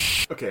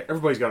okay,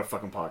 everybody's got a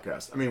fucking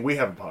podcast. I mean, we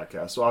have a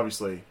podcast, so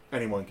obviously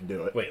anyone can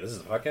do it. Wait, this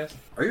is a podcast?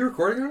 Are you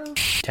recording right now?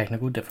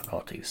 Technical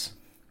difficulties.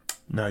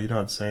 No, you don't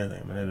have to say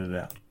anything. I'm going to edit it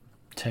out.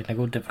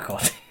 Technical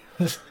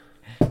difficulties.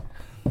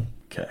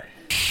 Okay.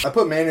 I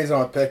put mayonnaise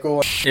on a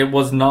pickle. It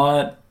was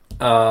not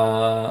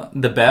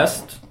the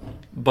best,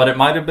 but it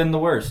might have been the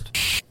worst.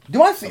 Do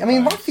my feet? I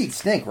mean, my feet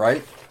stink,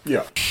 right?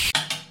 Yeah.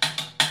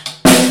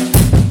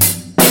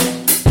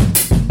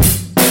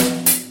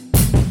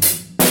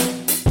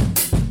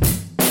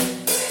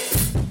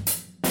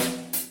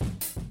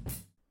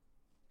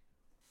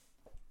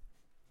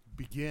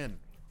 Begin.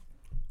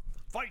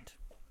 Fight!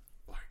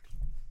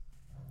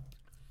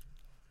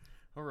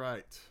 All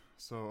right.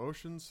 So,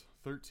 Ocean's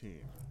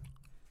 13.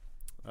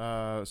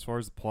 As far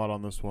as the plot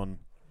on this one,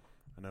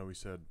 I know we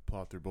said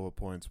plot through bullet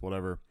points,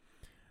 whatever.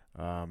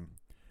 I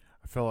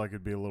felt like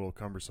it'd be a little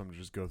cumbersome to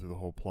just go through the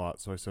whole plot.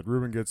 So I said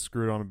Ruben gets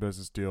screwed on a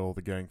business deal.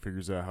 The gang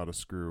figures out how to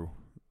screw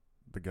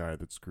the guy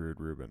that screwed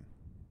Ruben.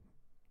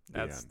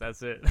 That's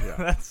it.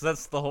 Yeah.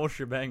 that's the whole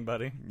shebang,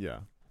 buddy. Yeah.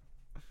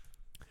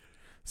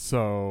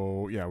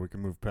 So, yeah, we can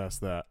move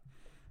past that.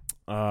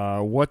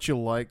 What you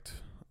liked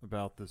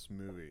about this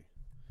movie?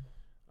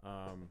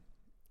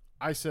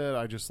 I said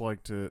I just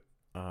liked it.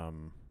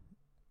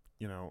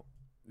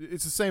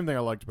 It's the same thing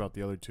I liked about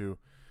the other two.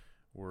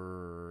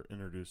 We're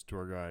introduced to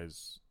our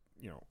guys,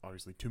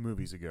 obviously 2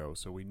 movies ago,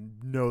 so we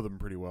know them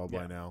pretty well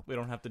by now. We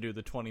don't have to do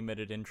the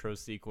 20-minute intro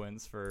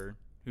sequence for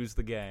who's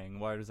the gang,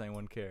 why does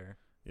anyone care?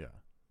 Yeah.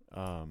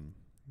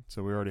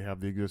 So we already have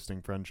the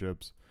existing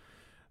friendships.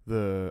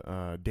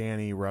 The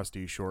Danny,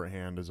 Rusty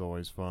shorthand is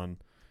always fun.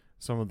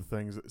 Some of the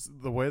things,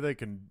 the way they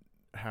can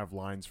have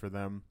lines for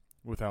them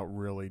without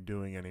really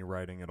doing any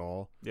writing at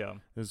all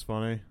is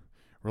funny.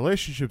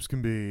 Relationships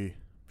can be,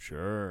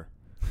 sure,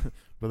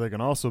 but they can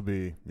also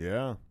be,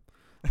 yeah.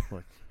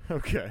 Like,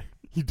 okay,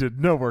 you did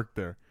no work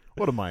there.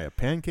 What am I, a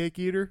pancake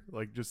eater?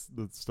 Like, just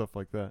the stuff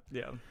like that.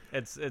 Yeah,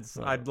 it's.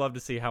 I'd love to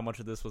see how much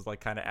of this was like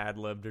kind of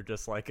ad-libbed or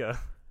just like a,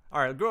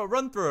 all right, go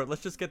run through it.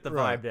 Let's just get the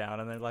vibe down,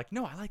 and they're like,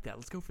 no, I like that.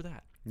 Let's go for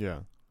that. Yeah.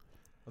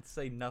 Let's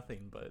say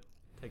nothing but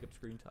take up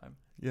screen time.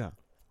 Yeah.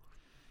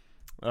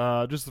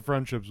 Just the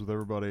friendships with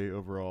everybody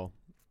overall.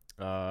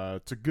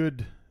 It's a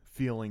good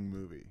feeling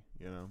movie,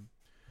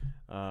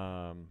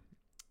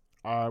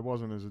 I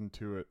wasn't as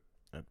into it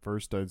at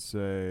first, I'd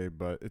say,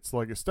 but it's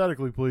like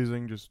aesthetically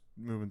pleasing, just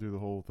moving through the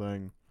whole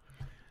thing.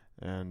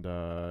 And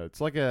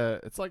it's like a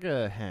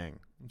hang.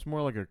 It's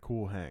more like a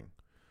cool hang.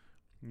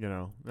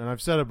 And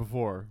I've said it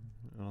before,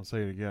 and I'll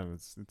say it again.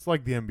 It's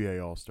like the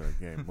NBA All-Star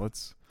game.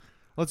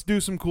 Let's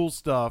do some cool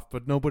stuff,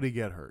 but nobody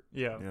get hurt.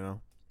 Yeah.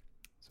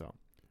 So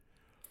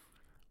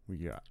we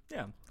got.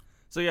 Yeah.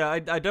 So yeah, I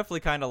definitely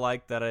kind of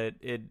like that it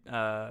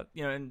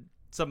in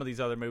some of these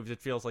other movies, it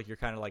feels like you're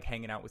kind of like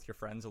hanging out with your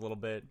friends a little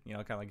bit. Kind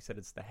of like you said,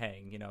 it's the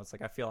hang. It's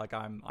like I feel like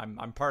I'm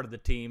part of the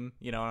team.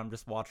 And I'm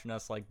just watching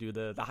us like do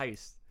the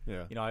heist.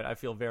 Yeah. I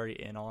feel very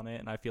in on it,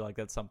 and I feel like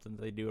that's something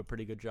that they do a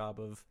pretty good job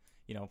of.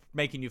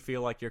 Making you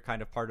feel like you're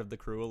kind of part of the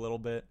crew a little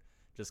bit,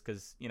 just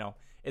because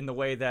in the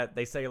way that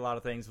they say a lot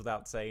of things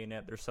without saying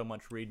it. There's so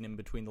much reading in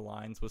between the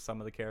lines with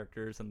some of the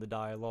characters and the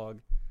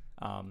dialogue.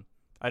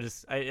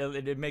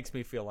 It makes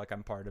me feel like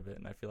I'm part of it,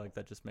 and I feel like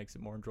that just makes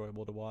it more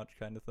enjoyable to watch,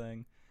 kind of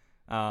thing.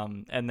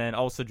 And then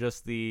also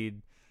just the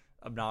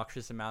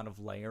obnoxious amount of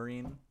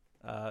layering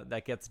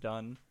that gets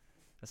done,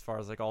 as far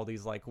as like all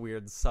these like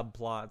weird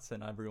subplots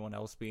and everyone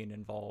else being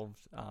involved,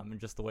 and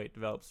just the way it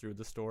develops through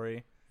the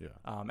story.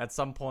 Yeah. At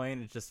some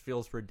point, it just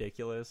feels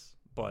ridiculous,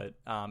 but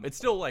it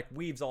still like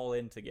weaves all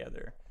in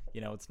together.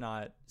 It's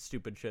not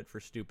stupid shit for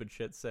stupid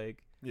shit's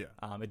sake. Yeah.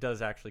 It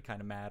does actually kind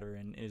of matter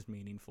and is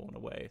meaningful in a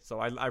way. So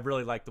I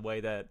really like the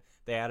way that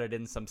they added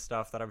in some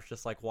stuff that I was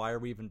just like, why are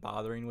we even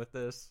bothering with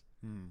this?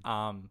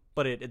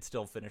 But it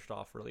still finished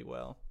off really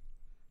well.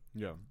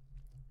 Yeah.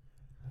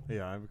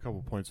 Yeah, I have a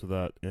couple points with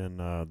that in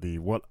the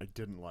what I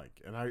didn't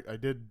like. And I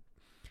did...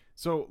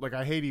 So, like,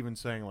 I hate even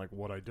saying, like,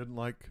 what I didn't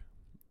like,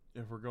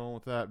 if we're going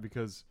with that,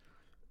 because,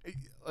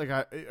 like,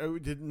 I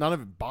none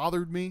of it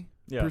bothered me,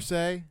 per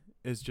se.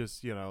 It's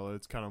just,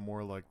 it's kind of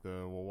more like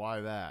the, well, why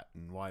that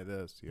and why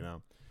this,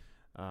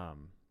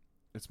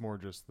 It's more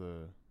just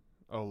the,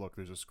 oh, look,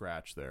 there's a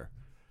scratch there.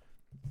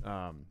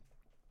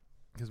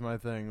 Because my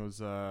thing was,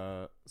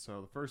 so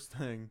the first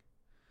thing,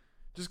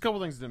 just a couple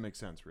things didn't make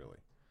sense, really.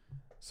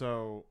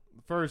 So,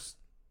 first,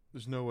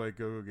 there's no way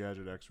Go-Go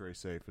Gadget X-Ray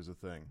Safe is a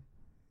thing.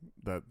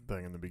 That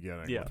thing in the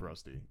beginning with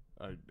Rusty.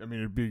 I mean,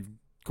 it'd be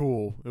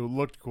cool. It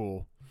looked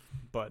cool.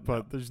 But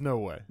no. There's no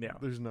way. Yeah.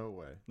 There's no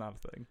way. Not a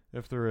thing.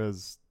 If there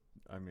is,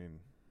 I mean,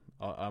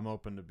 I'm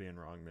open to being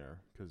wrong there.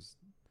 Cause,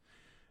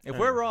 if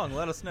we're wrong,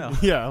 let us know.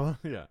 Yeah.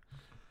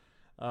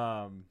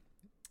 The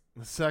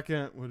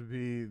second would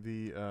be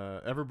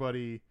the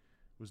everybody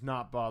was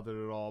not bothered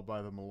at all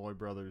by the Malloy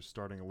brothers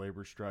starting a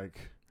labor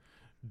strike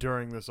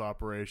during this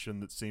operation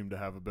that seemed to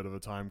have a bit of a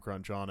time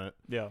crunch on it.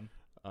 Yeah.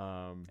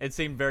 It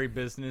seemed very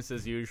business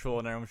as usual,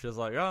 and everyone's just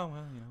like, oh,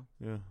 well,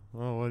 Yeah.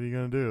 Well, what are you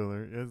going to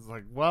do? It's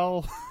like,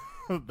 well,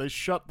 they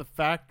shut the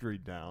factory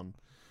down.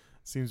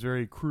 seems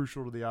very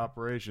crucial to the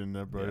operation.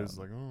 Everybody's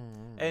Yeah. like, oh.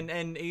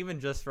 And even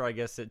just for, I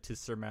guess, it to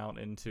surmount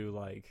into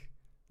like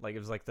it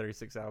was like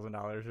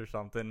 $36,000 or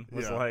something.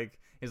 Was Yeah. like,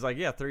 he's like,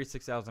 yeah,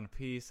 36,000 a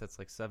piece. That's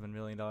like $7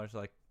 million.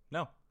 Like,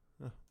 no,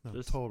 No,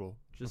 just- total.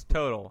 just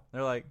total.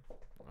 They're like,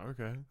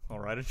 Okay. I'll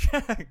write a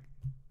check.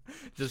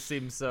 Just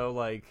seems so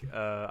like,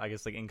 I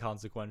guess like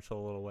inconsequential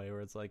a little way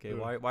where it's like, hey,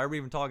 Yeah. why are we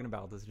even talking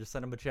about this? Just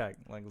send him a check.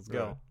 Like, let's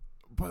go. Right.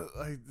 But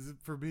like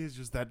for me, it's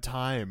just that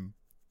time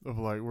of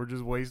like we're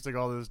just wasting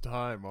all this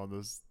time on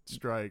this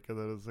strike, and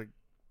then it's like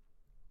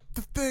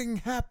the thing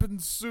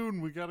happens soon.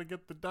 We got to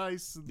get the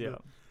dice. And Yeah.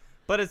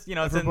 But it's, you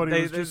know, it's in,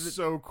 everybody was just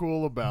so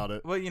cool about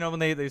it. well, you know, when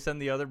they send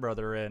the other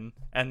brother in,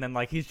 and then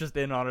like he's just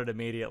in on it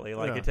immediately.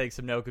 Like Yeah. it takes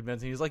him no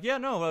convincing. He's like, yeah,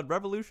 no,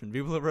 revolution,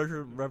 people of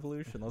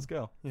revolution, let's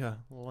go. Yeah,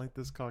 we'll light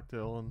this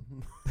cocktail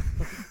and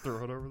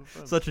throw it over the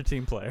fence. Such a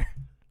team player.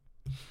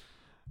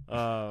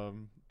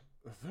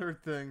 The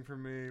third thing for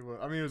me was,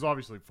 I mean, it was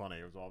obviously funny.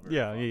 It was all very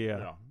Yeah, fun.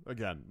 yeah.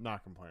 Again,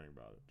 not complaining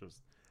about it.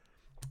 Just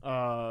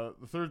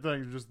the third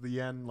thing is just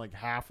the end, like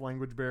half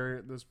language barrier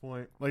at this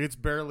point. Like it's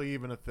barely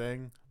even a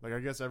thing. Like I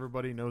guess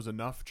everybody knows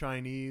enough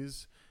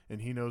Chinese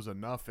and he knows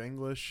enough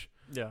English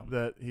Yeah.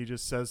 that he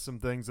just says some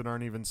things that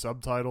aren't even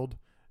subtitled.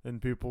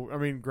 And people, I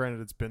mean, granted,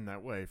 it's been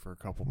that way for a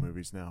couple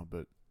movies now,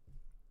 but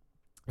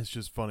it's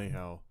just funny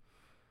how,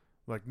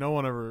 like, no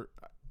one ever.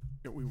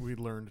 We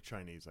learned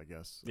Chinese, I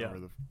guess, Yeah. over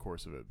the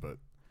course of it, but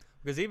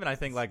Because even I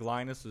think like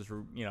Linus was,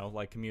 you know,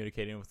 like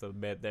communicating with a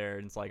bit there,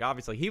 and it's like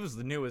obviously he was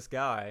the newest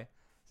guy,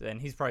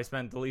 and he's probably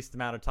spent the least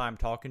amount of time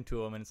talking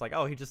to him, and it's like,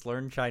 oh, he just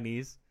learned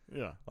Chinese.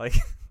 yeah. Like,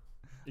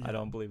 Yeah. I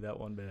don't believe that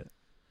one bit.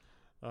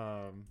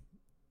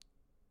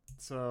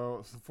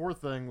 So the fourth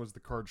thing was the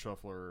card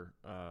shuffler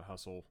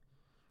hustle.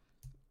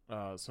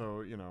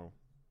 So you know,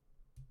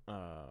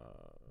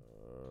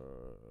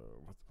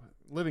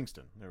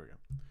 Livingston. There we go.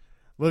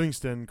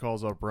 Livingston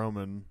calls up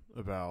Roman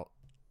about,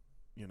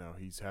 you know,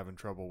 he's having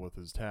trouble with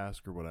his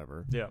task or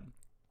whatever. Yeah.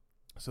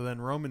 So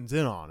then Roman's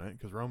in on it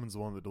because Roman's the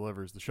one that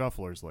delivers the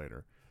shufflers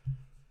later.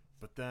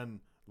 But then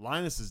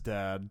Linus's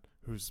dad,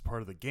 who's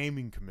part of the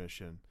gaming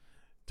commission,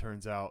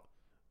 turns out,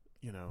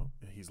 you know,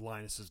 he's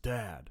Linus's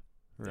dad,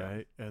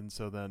 right? And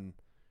so then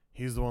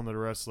he's the one that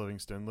arrests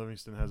Livingston.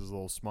 Livingston has his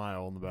little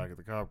smile in the back of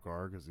the cop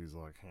car because he's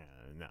like,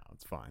 no,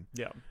 it's fine,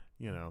 Yeah.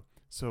 you know.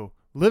 So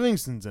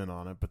Livingston's in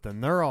on it, but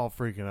then they're all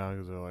freaking out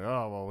because they're like,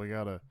 oh, well, we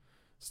got to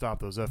stop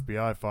those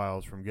FBI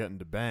files from getting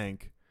to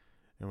bank,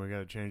 and we got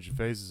to change the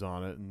faces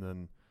on it. And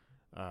then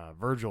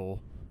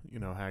Virgil, you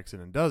know, hacks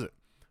in and does it.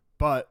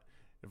 But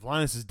if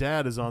Linus's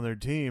dad is on their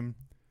team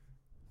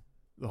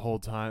the whole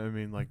time, I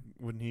mean, like,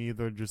 wouldn't he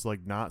either just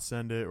like not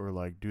send it or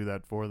like do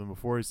that for them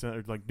before he sent it,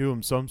 or like do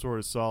him some sort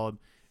of solid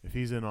if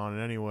he's in on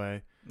it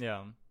anyway?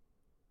 Yeah.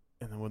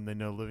 And then when they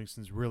know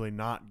Livingston's really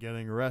not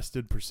getting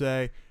arrested per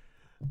se,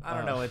 I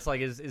don't know. It's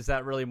like, is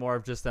that really more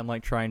of just them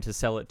like trying to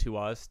sell it to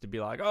us to be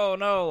like, oh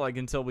no, like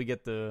until we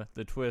get the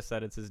twist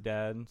that it's his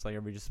dad. It's like, are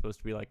we just supposed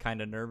to be like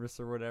kind of nervous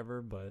or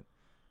whatever? But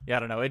yeah, I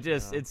don't know. It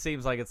just it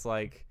seems like it's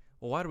like,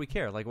 well, why do we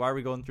care? Like, why are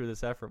we going through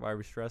this effort? Why are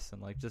we stressing?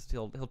 Like, just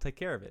he'll take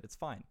care of it. It's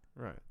fine.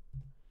 right.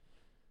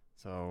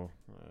 So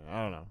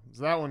I don't know.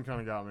 So that one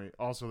kind of got me.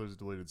 Also, there's a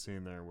deleted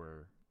scene there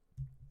where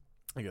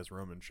I guess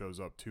Roman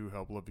shows up to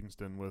help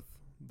Livingston with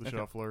the Okay.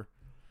 shuffler,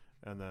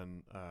 and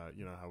then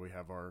you know how we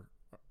have our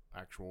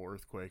actual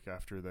earthquake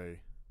after they,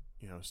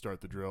 you know, start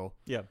the drill.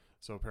 Yeah.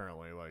 So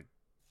apparently, like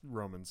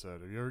Roman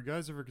said, have you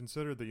guys ever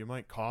considered that you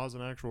might cause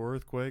an actual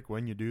earthquake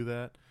when you do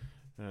that?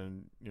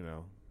 And you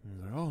know,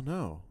 he's like, oh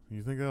no,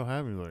 you think that'll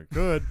happen? He's like,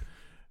 good.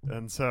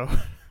 And so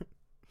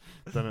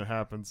then it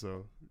happened.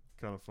 So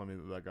kind of funny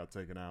that got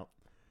taken out.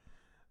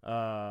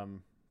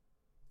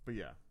 But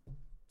yeah,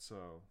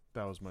 so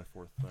that was my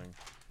fourth thing.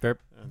 Fair.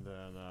 And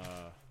then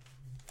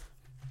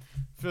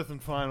fifth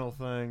and final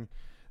thing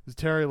is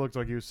Terry looked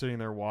like he was sitting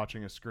there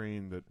watching a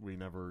screen that we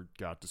never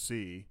got to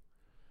see,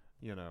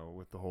 you know,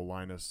 with the whole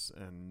Linus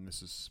and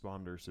Mrs.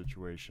 Sponder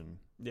situation.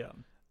 Yeah.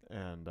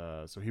 And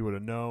so he would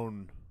have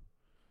known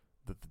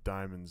that the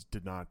diamonds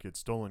did not get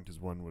stolen, because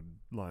when would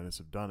Linus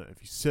have done it?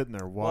 If he's sitting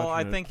there watching Well,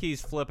 I it- think he's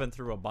flipping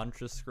through a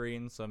bunch of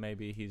screens, so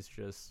maybe he's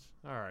just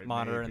all right,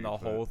 monitoring maybe, the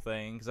whole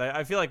thing. Because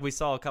I feel like we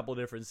saw a couple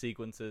different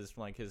sequences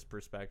from like his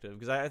perspective.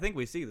 Because I think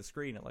we see the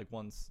screen at like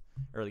once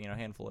or, you know, a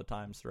handful of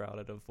times throughout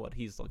it of what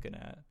he's looking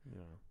at.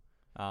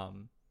 Yeah.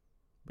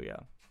 But yeah,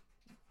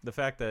 the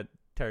fact that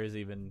Terry's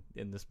even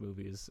in this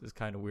movie is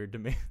kind of weird to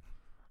me.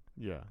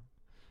 Yeah.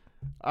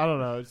 I don't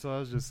know. So I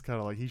was just kind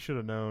of like, he should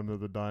have known that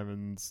the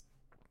diamonds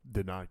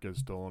did not get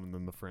stolen, and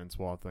then the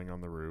Francois thing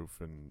on the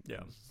roof, and Yeah.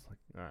 I was just like,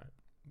 all right,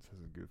 this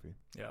isn't goofy.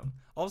 Yeah.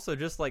 Also,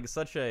 just like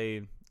such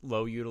a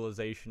low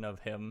utilization of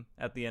him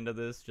at the end of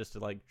this, just to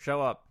like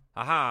show up,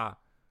 aha,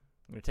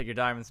 I'm gonna take your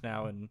diamonds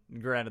now. And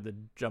granted, the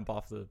jump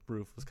off the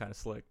roof was kind of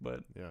slick,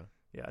 but Yeah.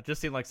 yeah, it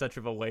just seemed like such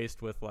of a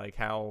waste with like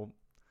how,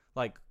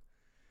 like,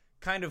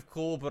 kind of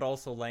cool but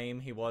also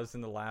lame he was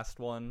in the last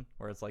one,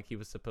 where it's like he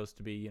was supposed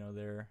to be, you know,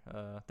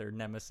 their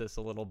nemesis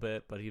a little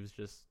bit, but he was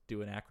just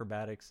doing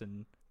acrobatics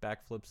and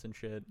backflips and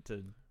shit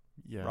to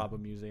Yeah. rob a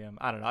museum.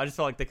 I don't know. I just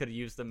felt like they could have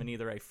used them in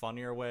either a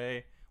funnier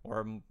way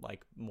or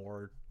like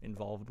more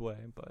involved way.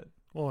 But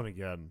Well, and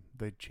again,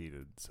 they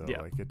cheated, so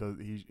Yeah. like it does.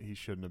 He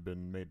shouldn't have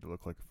been made to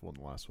look like a fool in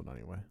the last one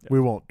anyway. Yeah. We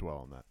won't dwell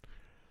on that.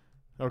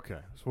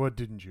 Okay, so what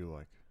didn't you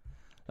like?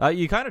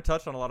 you kind of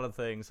touched on a lot of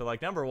things. So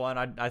like number one,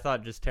 I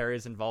thought just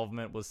Terry's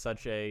involvement was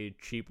such a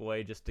cheap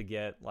way just to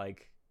get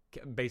like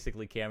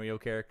basically cameo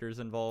characters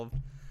involved.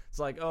 It's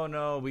like, oh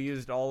no, we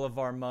used all of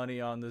our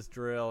money on this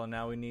drill and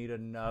now we need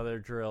another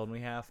drill and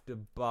we have to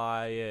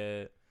buy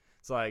it.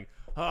 It's like,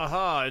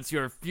 haha, it's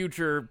your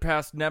future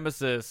past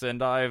nemesis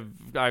and I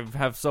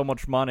have so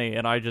much money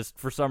and I just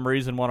for some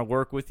reason want to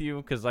work with you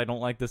because I don't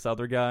like this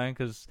other guy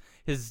because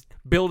his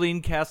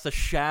building casts a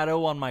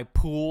shadow on my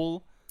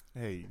pool.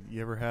 Hey,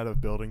 you ever had a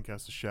building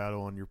cast a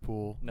shadow on your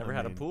pool? Never I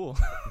had a mean, pool.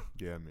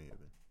 Yeah, me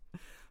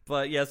either.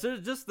 But yeah, so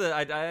just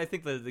I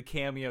think the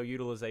cameo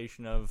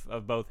utilization of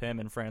both him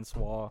and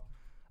Francois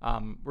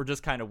were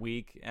just kind of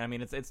weak. And I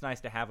mean, it's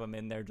nice to have them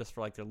in there just for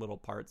like their little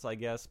parts, I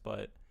guess.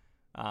 But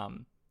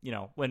you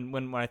know,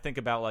 when I think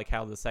about like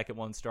how the second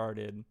one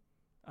started,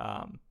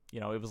 you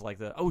know, it was like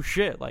oh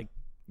shit, like,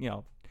 you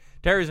know,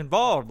 Terry's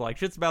involved, like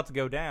shit's about to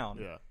go down.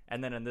 Yeah.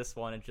 And then in this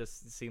one, it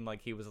just seemed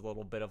like he was a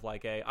little bit of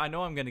like I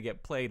know I'm gonna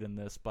get played in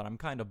this, but I'm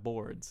kind of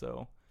bored,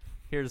 so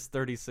here's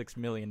 $36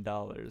 million.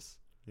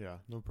 Yeah,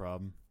 no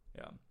problem.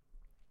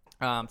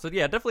 Yeah. So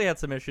yeah, definitely had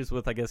some issues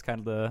with, I guess,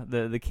 kind of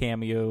the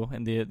cameo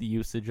and the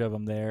usage of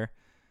them there.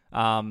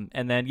 And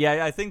then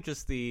yeah, I think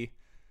just the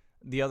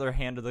other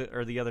hand of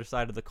the other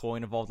side of the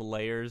coin of all the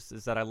layers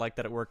is that I like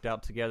that it worked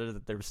out together,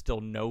 that there was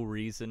still no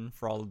reason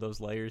for all of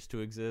those layers to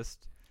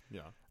exist.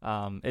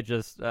 Yeah. It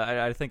just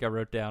I think I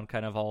wrote down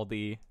kind of all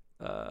the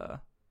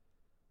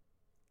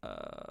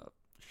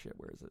shit,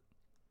 where is it?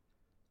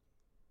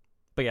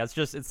 But yeah,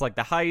 it's like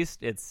the heist,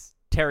 it's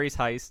Terry's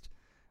heist.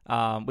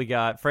 We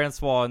got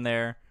Francois in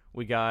there.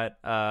 We got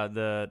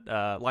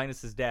the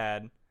Linus's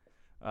dad.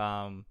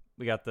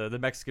 We got the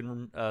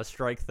Mexican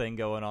strike thing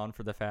going on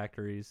for the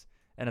factories,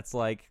 and it's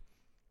like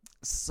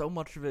so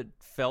much of it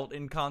felt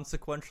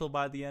inconsequential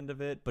by the end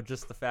of it, but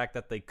just the fact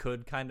that they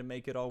could kind of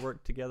make it all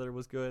work together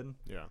was good.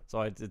 Yeah.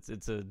 So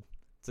it's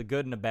a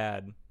good and a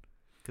bad,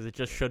 because it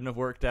just shouldn't have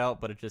worked out,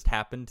 but it just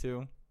happened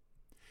to.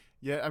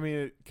 Yeah, I mean,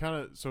 it kind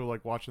of, so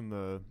like watching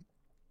the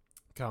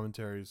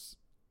commentaries,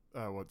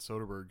 what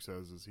Soderbergh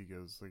says is he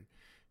goes,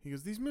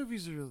 these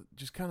movies are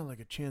just kind of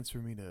like a chance for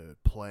me to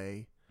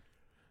play,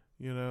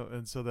 you know?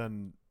 And so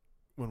then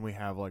when we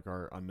have like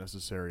our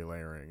unnecessary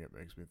layering, it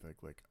makes me think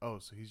like, oh,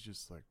 so he's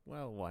just like,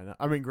 well, why not?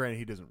 I mean, granted,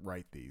 he doesn't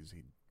write these,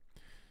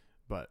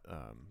 but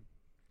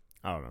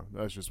I don't know.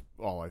 That's just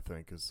all I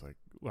think is like,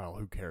 well,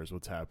 who cares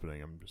what's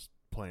happening? I'm just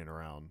playing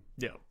around,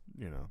 Yeah.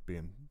 you know,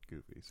 being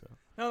goofy. So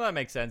No, that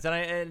makes sense.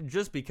 And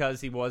just because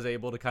he was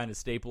able to kind of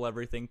staple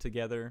everything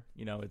together,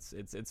 you know,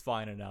 it's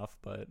fine enough,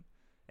 but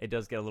it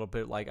does get a little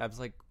bit like, I was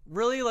like,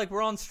 really? Like,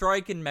 we're on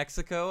strike in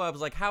Mexico? I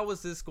was like, how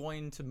is this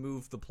going to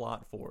move the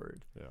plot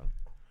forward? yeah.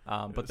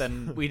 But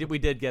then we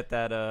did get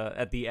that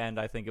at the end.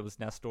 I think it was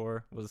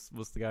Nestor was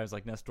the guy who's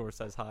like, Nestor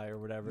says hi or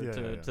whatever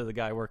to the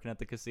guy working at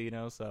the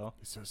casino. So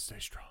He says, stay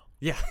strong.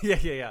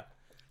 yeah.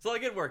 So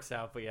like it works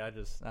out, but yeah, I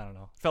don't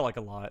know. Felt like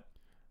a lot.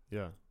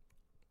 Yeah.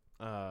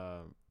 Damn,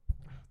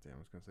 I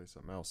was gonna say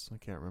something else. I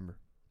can't remember.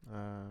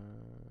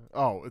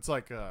 It's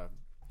like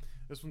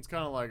this one's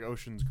kind of like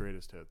Ocean's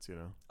Greatest Hits, you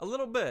know. A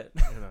little bit.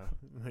 You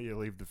know, you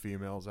leave the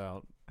females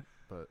out,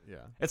 but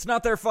yeah, It's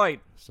not their fight.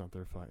 it's not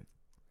their fight.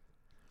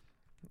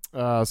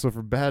 So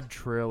for bad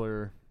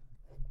trailer,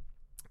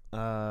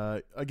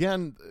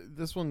 again,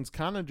 this one's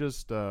kind of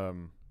just. I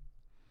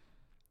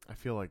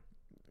feel like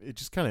it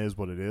just kind of is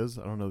what it is.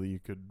 I don't know that you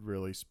could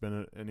really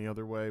spin it any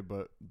other way,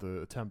 but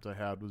the attempt I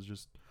had was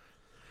just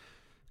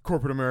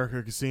corporate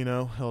America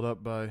casino held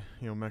up by,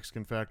 you know,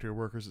 Mexican factory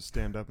workers that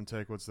stand up and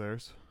take what's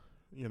theirs,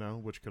 you know,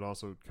 which could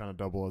also kind of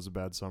double as a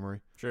bad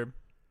summary. Sure.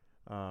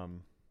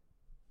 And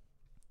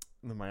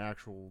then my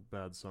actual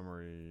bad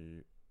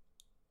summary.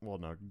 Well,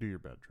 no, do your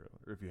bad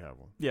trailer if you have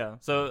one. Yeah.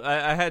 So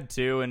I had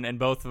two, and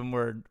both of them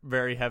were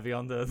very heavy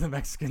on the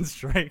Mexican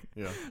strike.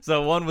 Yeah.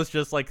 So one was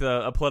just like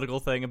a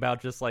political thing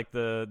about just like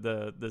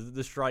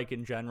the strike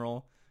in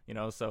general, you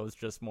know. So it's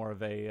just more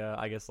of a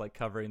I guess like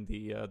covering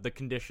the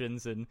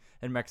conditions in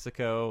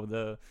Mexico,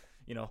 the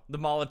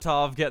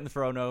Molotov getting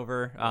thrown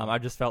over. I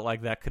just felt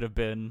like that could have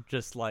been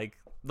just like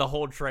the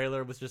whole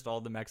trailer was just all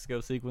the Mexico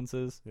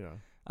sequences. Yeah.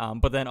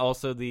 But then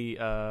also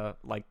the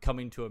like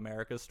coming to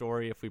America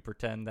story, if we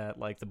pretend that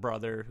like the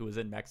brother who is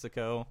in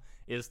Mexico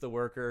is the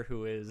worker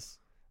who is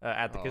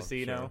at the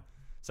casino. Sure.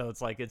 So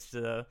it's like it's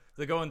the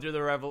going through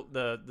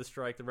the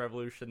strike, the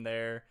revolution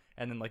there,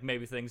 and then like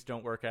maybe things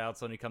don't work out,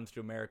 so then he comes to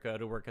America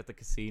to work at the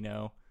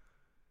casino.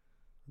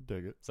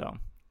 Dig it. So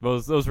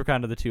those were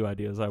kind of the two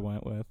ideas I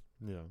went with.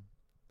 Yeah.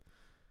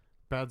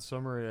 Bad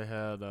summary I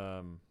had,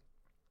 I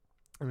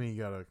mean,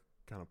 you gotta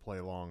kind of play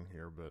along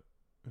here, but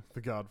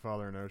The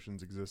Godfather and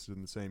Oceans existed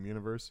in the same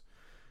universe.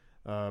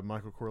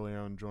 Michael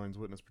Corleone joins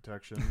witness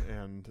protection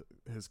and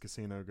his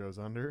casino goes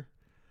under.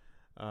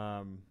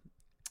 And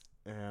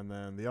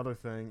then the other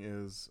thing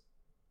is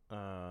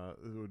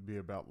it would be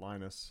about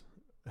Linus.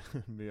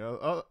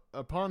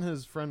 Upon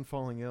his friend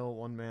falling ill,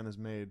 one man is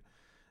made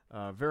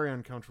very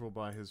uncomfortable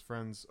by his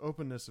friend's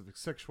openness of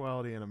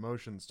sexuality and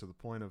emotions to the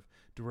point of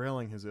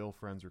derailing his ill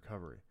friend's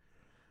recovery.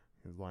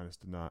 Because Linus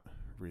did not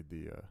read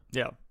the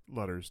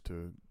letters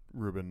to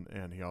Ruben,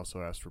 and he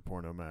also asked for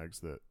porno mags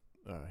that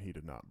he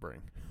did not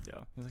bring.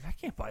 Yeah. He's like, I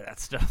can't buy that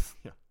stuff.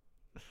 Yeah.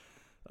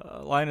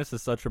 Linus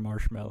is such a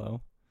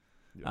marshmallow.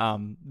 Yeah.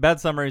 Bad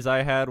summaries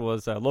I had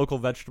was local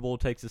vegetable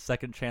takes his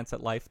second chance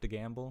at life to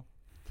gamble.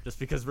 Just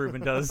because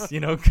Ruben does,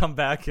 come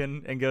back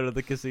and go to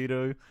the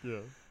casino. Yeah.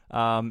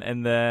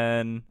 And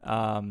then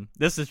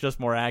this is just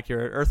more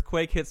accurate.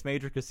 Earthquake hits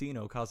major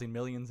casino, causing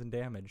millions in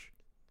damage.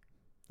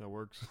 That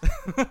works.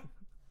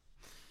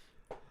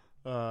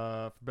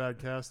 For bad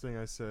casting,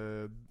 I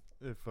said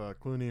if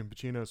Clooney and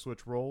Pacino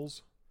switch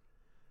roles,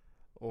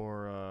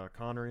 or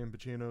Connery and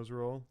Pacino's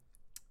role,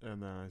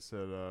 and then I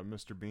said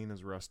Mr. Bean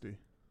is Rusty.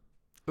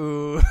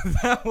 Ooh,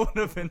 that would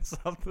have been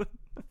something.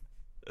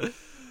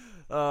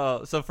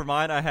 So for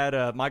mine, I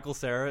had Michael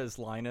Cera as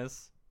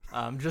Linus,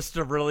 just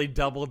to really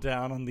double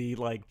down on the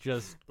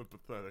just The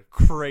pathetic.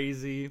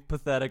 crazy,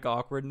 pathetic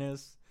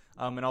awkwardness.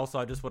 And also,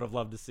 I just would have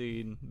loved to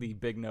see the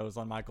big nose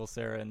on Michael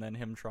Cera and then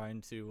him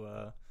trying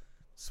to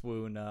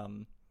swoon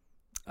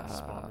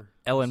Spawner.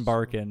 Ellen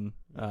Barkin,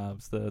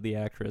 was the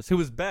actress who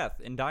was Beth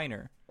in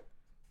Diner.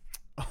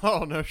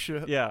 Oh, no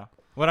shit. Yeah,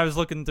 when I was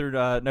looking through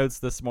notes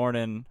this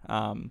morning,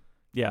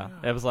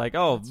 it was like,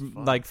 that's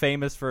fun.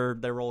 famous for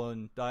their role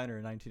in Diner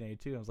in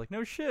 1982. I was like,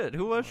 no shit,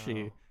 who was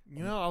she?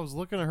 I was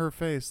looking at her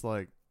face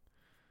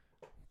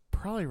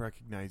probably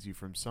recognize you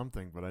from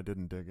something, but I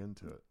didn't dig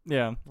into it.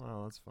 Yeah.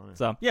 Wow, that's funny.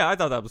 So, yeah, I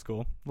thought that was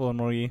cool. Well,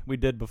 we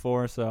did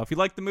before. So, if you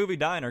like the movie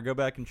Diner, go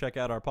back and check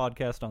out our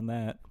podcast on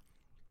that.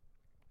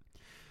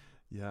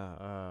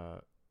 Yeah,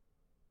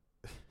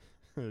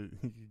 you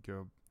could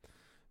go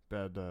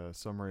bad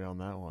summary on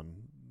that one.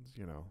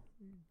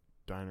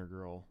 Diner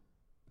girl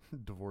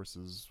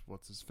divorces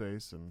what's his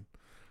face and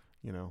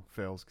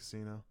fails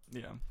casino.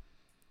 Yeah.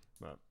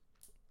 But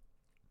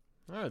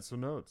all right, so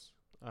notes.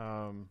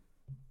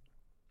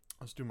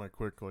 Let's do my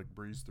quick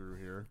breeze through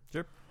here.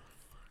 Sure.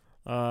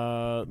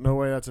 No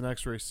way that's an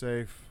X-ray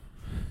safe.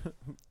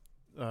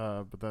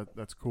 But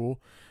that's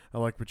cool. I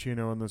like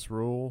Pacino in this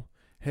role.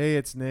 Hey,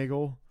 it's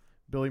Nagel.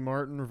 Billy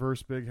Martin,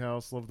 Reverse Big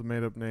House. Love the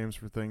made-up names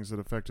for things that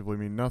effectively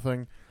mean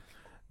nothing.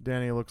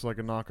 Danny looks like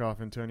a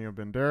knockoff Antonio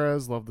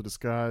Banderas. Love the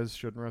disguise.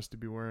 Shouldn't Rusty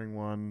be wearing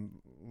one?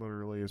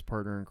 Literally his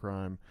partner in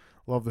crime.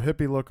 Love the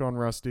hippie look on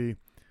Rusty.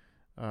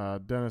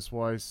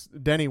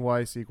 Denny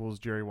Weiss equals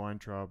Jerry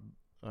Weintraub,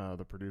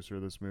 the producer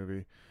of this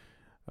movie.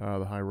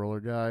 The high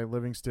roller guy.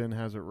 Livingston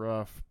has it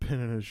rough.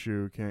 Pin in his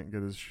shoe. Can't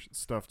get his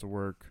stuff to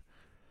work.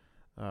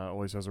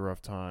 Always has a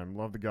rough time.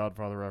 Love the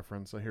Godfather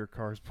reference. I hear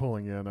cars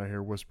pulling in. I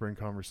hear whispering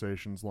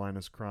conversations.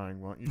 Linus crying.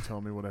 Why don't you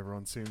tell me what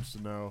everyone seems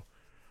to know?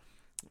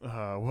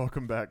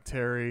 Welcome back,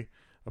 Terry.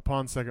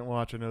 Upon second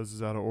watch, I know this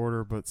is out of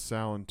order, but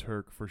Sal and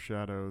Turk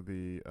foreshadow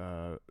the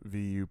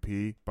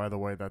VUP. By the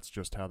way, that's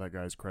just how that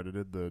guy's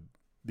credited.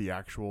 The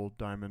actual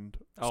Diamond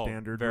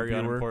Standard very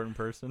reviewer. unimportant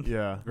person.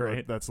 Yeah,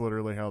 Great. That's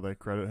literally how they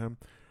credit him.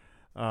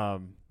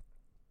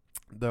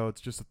 Though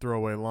it's just a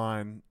throwaway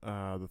line.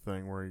 The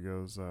thing where he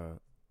goes,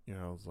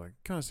 it's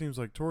kind of seems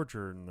like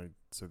torture, and they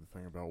say the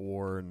thing about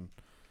war and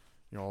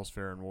all's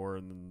fair in war,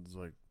 and then it's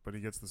but he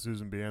gets the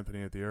Susan B.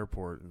 Anthony at the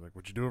airport. He's like,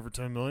 would you do it for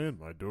 $10 million?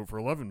 I'd do it for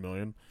 $11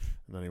 million.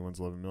 And then he wins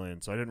 $11 million.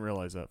 So I didn't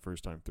realize that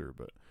first time through.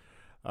 But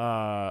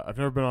I've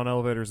never been on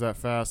elevators that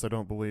fast. I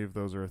don't believe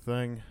those are a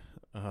thing.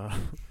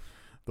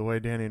 The way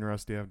Danny and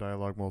Rusty have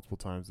dialogue multiple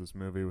times this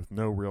movie with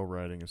no real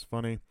writing is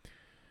funny.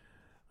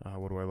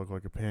 What do I look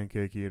like? A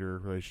pancake eater?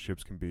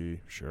 Relationships can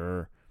be.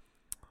 Sure.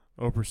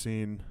 Oprah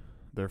scene.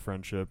 Their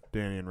friendship.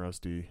 Danny and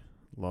Rusty.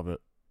 Love it.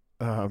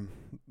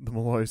 The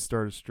Malloys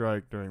start a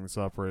strike during this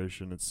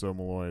operation. It's so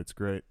Malloy. It's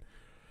great.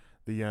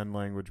 The yen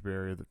language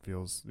barrier that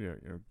feels,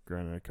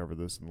 granted I covered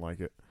this and like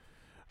it.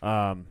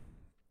 Love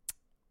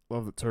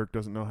that Turk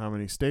doesn't know how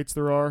many states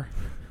there are.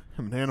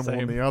 I'm an animal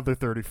in the other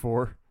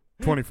 24.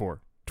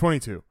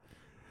 22.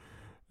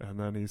 And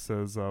then he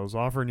says, I was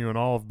offering you an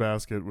olive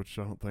basket, which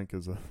I don't think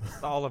is a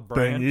Olive thing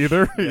branch.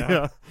 either.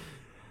 Yeah.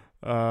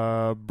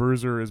 Yeah.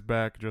 Bruiser is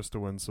back just to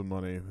win some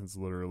money. It's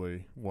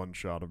literally one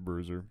shot of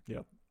Bruiser.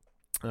 Yep.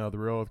 The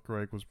real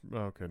earthquake was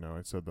okay. No,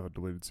 I said the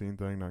deleted scene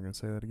thing. Not gonna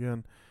say that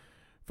again.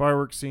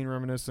 Fireworks scene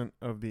reminiscent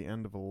of the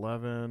end of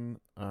 11.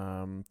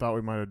 Thought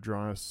we might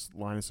address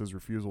Linus's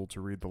refusal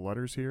to read the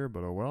letters here,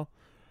 but oh well.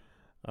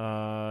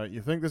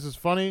 You think this is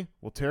funny?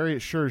 Well, Terry,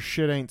 it sure as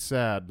shit ain't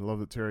sad. Love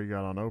that Terry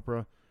got on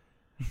Oprah.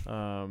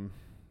 And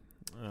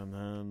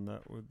then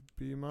that would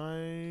be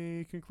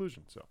my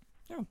conclusion. So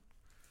yeah,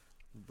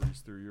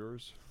 breeze through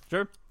yours.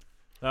 Sure.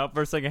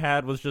 First thing I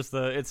had was just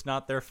it's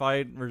not their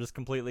fight. We're just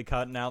completely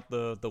cutting out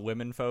the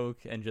women folk,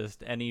 and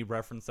just any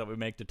reference that we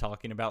make to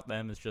talking about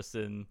them is just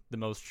in the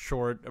most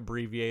short,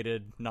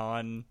 abbreviated,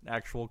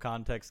 non-actual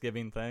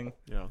context-giving thing.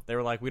 Yeah. They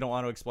were like, we don't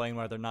want to explain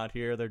why they're not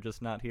here. They're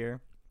just not here.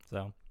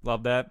 So,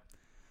 love that.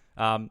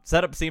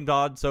 Setup seemed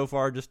odd so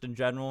far, just in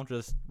general.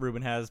 Just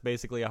Ruben has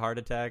basically a heart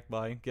attack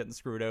by getting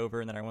screwed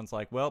over, and then everyone's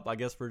like, well, I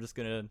guess we're just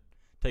going to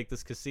take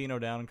this casino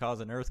down and cause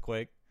an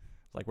earthquake.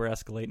 Like, we're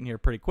escalating here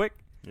pretty quick.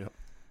 Yep.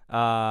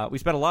 We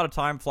spent a lot of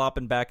time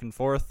flopping back and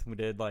forth. We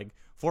did,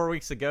 4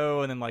 weeks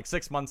ago, and then,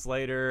 6 months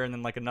later, and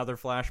then, another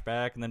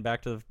flashback, and then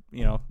back to,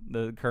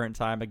 the current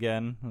time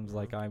again. I was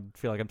like, I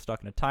feel like I'm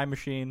stuck in a time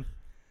machine.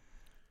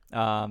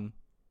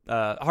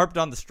 Harped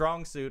on the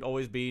strong suit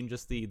always being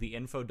just the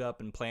info dump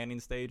and planning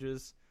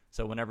stages.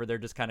 So whenever they're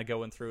just kind of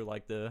going through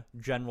the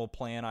general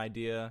plan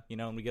idea,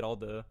 and we get all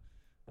the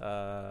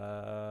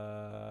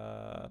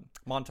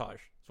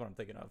montage. That's what I'm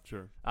thinking of.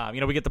 Sure.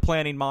 We get the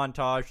planning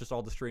montage, just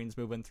all the screens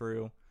moving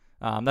through.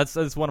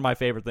 That's one of my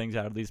favorite things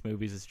out of these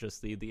movies is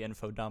just the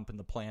info dump and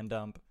the plan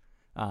dump.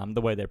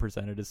 The way they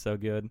present it is so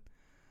good.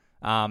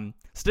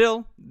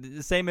 Still,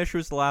 the same issue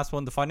as the last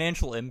one. The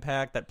financial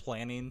impact that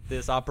planning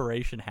this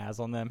operation has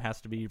on them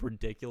has to be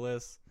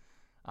ridiculous.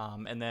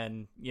 And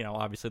then,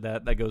 obviously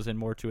that goes in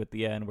more to at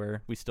the end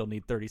where we still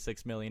need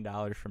 $36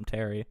 million from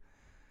Terry.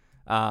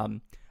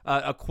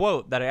 A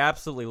quote that I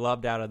absolutely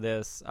loved out of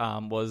this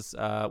was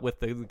with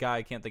the guy,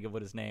 I can't think of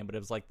what his name, but it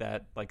was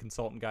that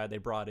consultant guy they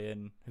brought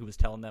in who was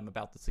telling them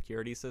about the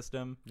security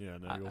system. Yeah,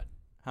 Nagel.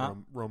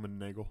 Roman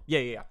Nagel.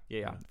 Yeah.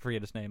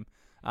 Forget his name.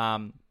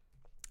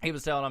 He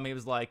was telling him, he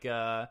was like,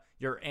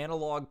 you're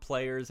analog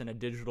players in a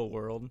digital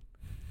world.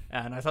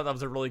 And I thought that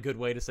was a really good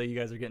way to say you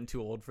guys are getting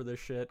too old for this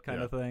shit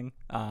kind of thing.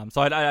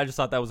 So I just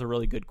thought that was a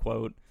really good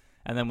quote.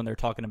 And then when they're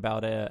talking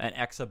about an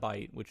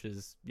exabyte, which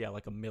is,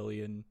 like 1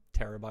 million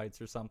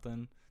terabytes or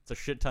something, it's a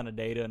shit ton of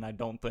data, and I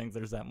don't think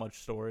there's that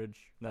much storage.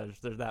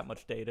 There's that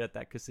much data at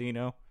that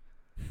casino.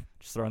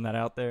 Just throwing that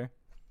out there.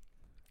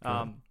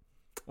 Cool.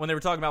 When they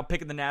were talking about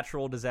picking the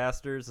natural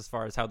disasters as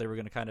far as how they were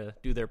going to kind of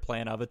do their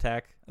plan of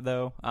attack,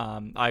 though,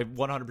 I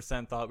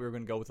 100% thought we were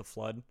going to go with a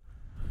flood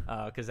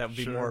because that would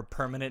be more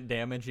permanent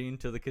damaging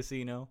to the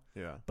casino.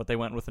 Yeah. But they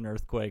went with an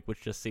earthquake, which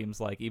just seems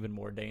like even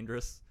more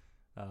dangerous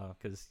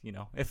because,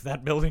 if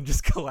that building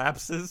just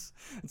collapses,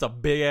 it's a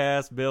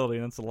big-ass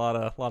building. It's a lot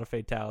of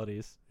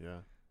fatalities. Yeah.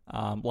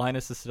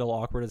 Linus is still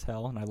awkward as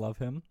hell, and I love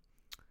him.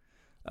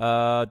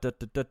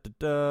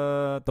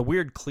 The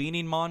weird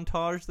cleaning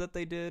montage that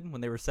they did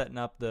when they were setting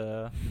up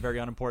the very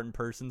unimportant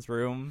person's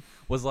room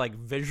was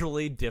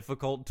visually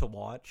difficult to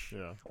watch.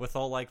 Yeah. With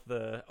all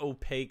the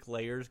opaque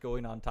layers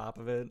going on top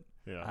of it.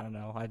 Yeah. I don't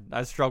know.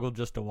 I struggled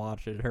just to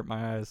watch it. It hurt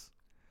my eyes.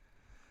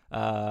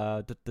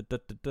 And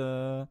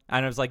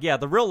I was like, yeah,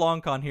 the real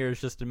long con here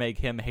is just to make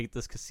him hate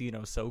this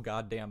casino so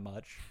goddamn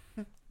much.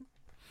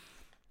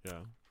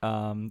 Yeah.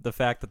 The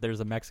fact that there's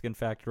a Mexican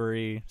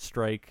factory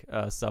strike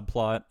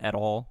subplot at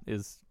all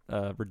is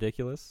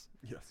ridiculous.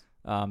 Yes.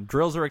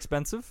 Drills are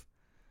expensive.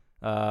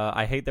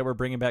 I hate that we're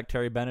bringing back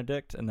Terry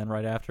Benedict, and then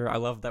right after, I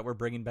love that we're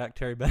bringing back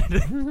Terry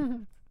Benedict.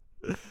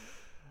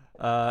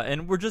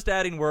 And we're just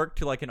adding work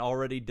to an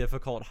already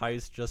difficult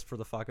heist just for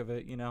the fuck of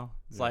it,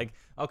 It's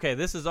okay,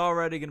 this is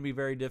already going to be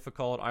very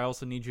difficult. I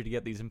also need you to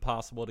get these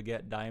impossible to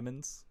get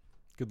diamonds.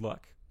 Good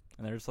luck.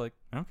 And they're just like,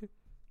 okay,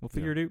 we'll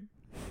figure it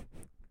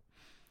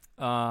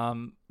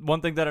out.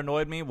 One thing that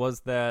annoyed me was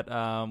that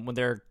when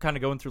they're kind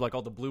of going through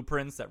all the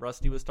blueprints that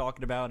Rusty was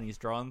talking about and he's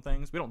drawing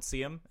things, we don't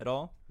see him at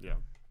all. Yeah.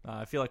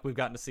 I feel like we've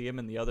gotten to see him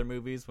in the other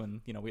movies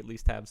when, we at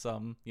least have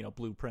some,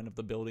 blueprint of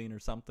the building or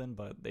something,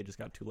 but they just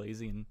got too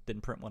lazy and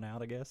didn't print one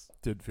out, I guess.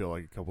 Did feel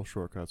like a couple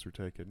shortcuts were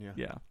taken, yeah.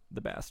 Yeah,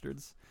 the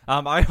bastards.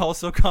 I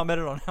also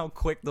commented on how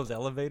quick those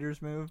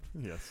elevators moved.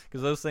 Yes.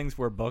 Because those things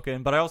were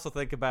booking. But I also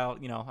think about,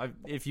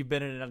 if you've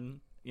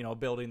been in a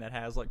building that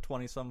has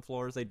 20-some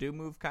floors, they do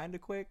move kind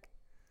of quick.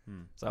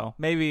 So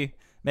maybe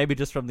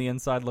just from the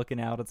inside looking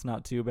out, it's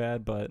not too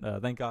bad. But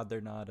thank God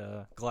they're not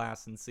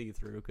glass and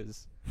see-through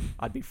because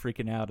I'd be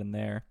freaking out in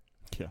there.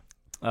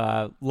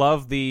 Yeah.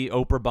 Love the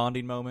Oprah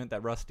bonding moment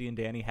that Rusty and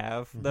Danny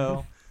have,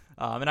 though.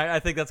 And I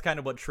think that's kind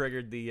of what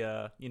triggered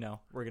the,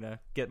 we're going to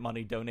get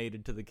money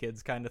donated to the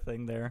kids kind of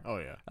thing there. Oh,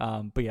 yeah.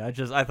 But yeah,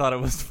 I thought it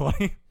was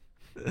funny.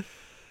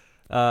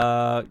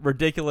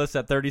 Ridiculous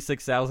at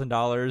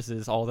 $36,000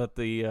 is all that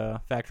the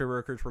factory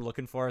workers were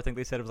looking for. I think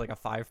they said it was a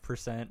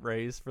 5%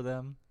 raise for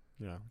them.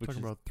 Yeah. Which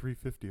Talking is about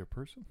 $350 a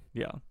person?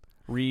 Yeah.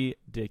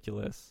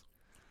 Ridiculous.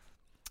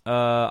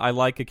 I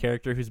like a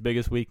character whose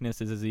biggest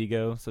weakness is his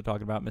ego. So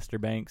talking about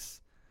Mr. Banks.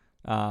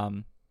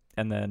 And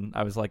then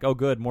I was like, oh,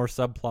 good. More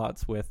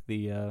subplots with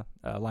the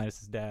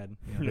Linus's dad,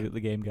 the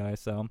game guy.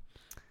 So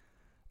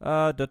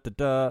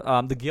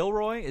the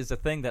Gilroy is a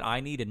thing that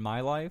I need in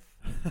my life.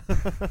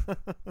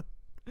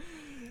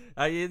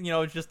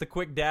 It's just a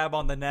quick dab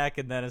on the neck,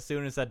 and then as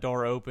soon as that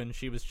door opened,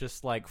 she was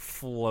just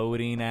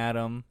floating at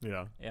him.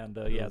 Yeah. And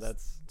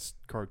it's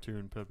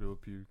cartoon Pepe Le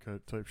Pew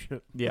type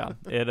shit. Yeah.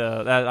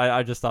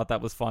 I just thought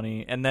that was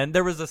funny. And then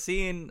there was a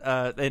scene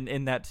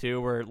in that too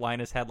where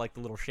Linus had the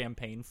little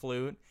champagne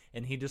flute,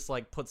 and he just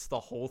puts the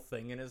whole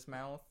thing in his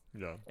mouth.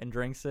 Yeah. And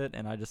drinks it,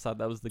 and I just thought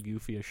that was the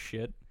goofiest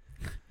shit.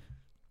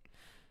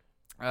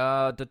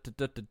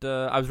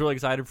 I was really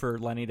excited for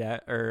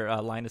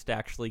Linus to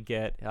actually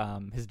get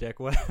his dick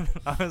wet.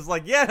 I was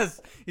like,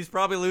 yes, he's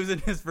probably losing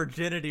his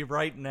virginity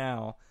right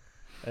now.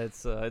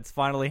 It's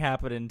finally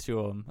happening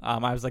to him.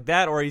 I was like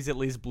that, or he's at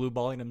least blue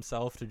balling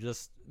himself to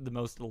just the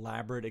most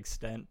elaborate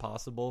extent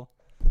possible.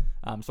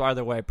 So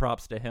either way,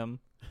 props to him.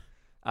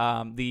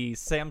 The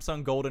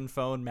Samsung Golden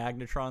Phone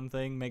Magnetron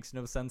thing makes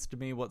no sense to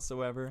me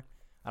whatsoever.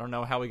 I don't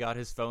know how he got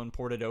his phone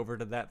ported over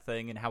to that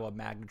thing and how a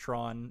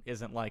magnetron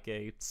isn't like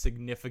a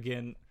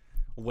significant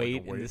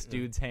weight in this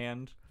dude's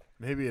hand.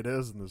 Maybe it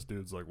is, and this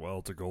dude's like, well,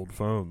 it's a gold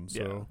phone,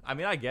 so. Yeah. I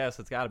mean, I guess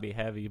it's got to be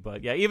heavy,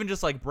 but yeah, even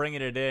just like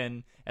bringing it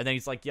in, and then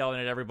he's like yelling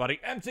at everybody,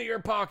 empty your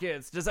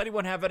pockets. Does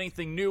anyone have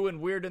anything new and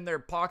weird in their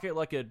pocket,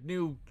 like a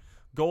new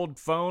gold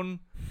phone?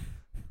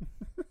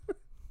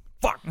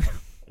 Fuck.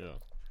 Yeah.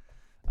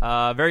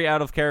 Very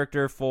out of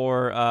character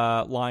for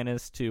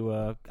Linus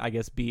to, I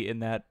guess, be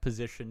in that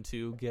position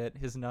to get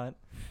his nut,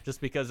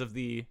 just because of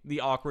the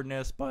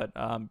awkwardness. But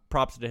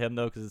props to him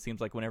though, because it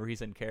seems like whenever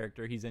he's in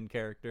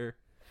character,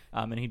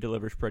 and he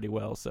delivers pretty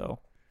well. So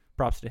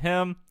props to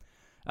him.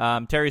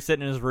 Terry's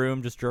sitting in his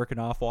room, just jerking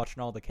off,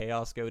 watching all the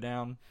chaos go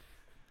down.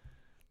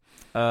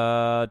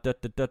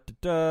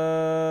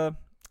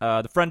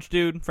 The French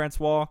dude,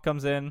 Francois,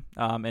 comes in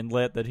and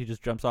lit that he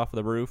just jumps off of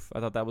the roof.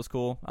 I thought that was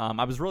cool.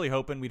 I was really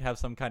hoping we'd have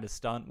some kind of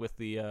stunt with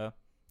the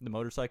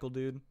motorcycle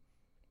dude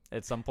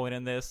at some point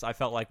in this. I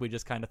felt like we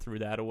just kind of threw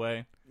that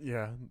away.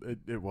 Yeah,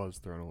 it was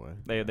thrown away.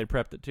 They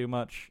prepped it too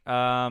much.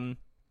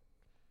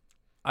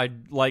 I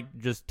like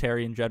just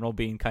Terry in general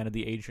being kind of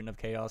the agent of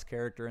chaos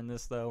character in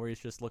this, though, where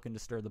he's just looking to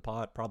stir the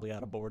pot, probably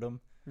out of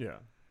boredom. Yeah.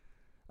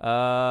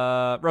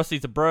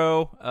 Rusty's a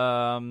bro.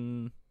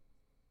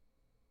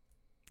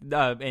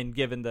 And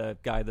giving the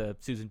guy the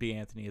Susan B.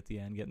 Anthony at the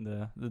end,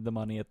 getting the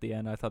money at the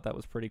end, I thought that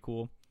was pretty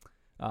cool.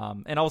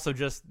 And also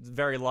just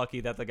very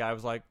lucky that the guy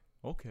was like,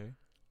 okay.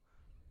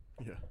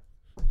 Yeah.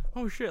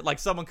 Oh shit! Like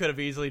someone could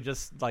have easily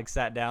just like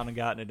sat down and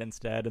gotten it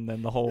instead, and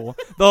then the whole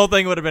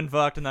thing would have been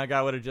fucked, and that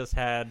guy would have just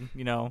had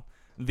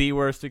the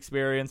worst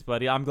experience.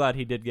 But I'm glad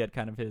he did get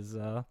kind of his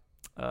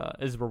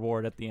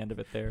reward at the end of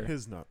it there.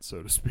 His nut,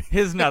 so to speak.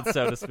 His nuts,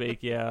 so to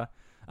speak. Yeah.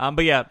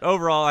 But yeah,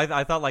 overall,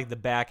 I thought like the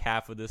back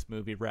half of this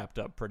movie wrapped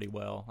up pretty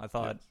well. I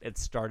thought it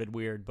started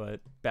weird,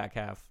 but back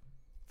half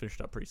finished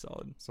up pretty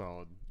solid.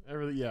 Solid.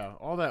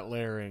 All that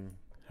layering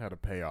had a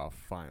payoff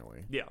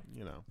finally. Yeah.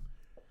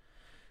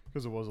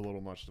 Because it was a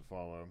little much to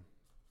follow.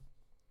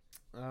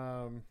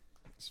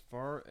 As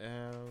far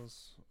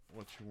as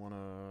what you want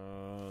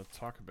to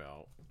talk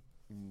about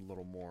a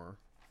little more,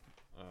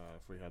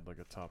 if we had like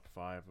a top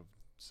 5 of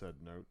said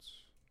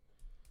notes,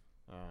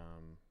 I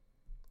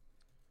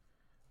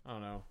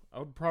don't know. I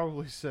would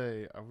probably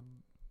say I would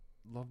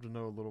love to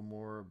know a little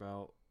more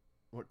about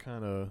what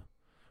kind of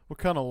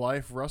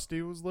life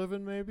Rusty was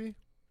living, maybe,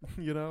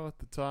 at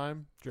the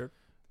time. Sure.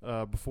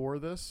 Before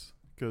this,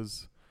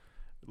 because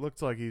it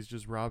looked like he's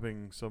just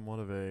robbing somewhat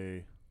of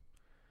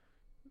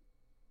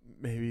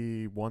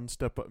maybe one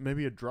step up,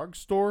 maybe a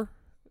drugstore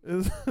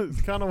is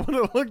kind of what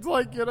it looked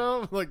like,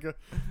 like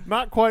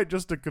not quite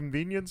just a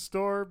convenience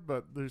store,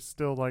 but there's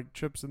still like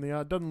chips in the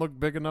eye. It doesn't look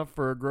big enough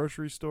for a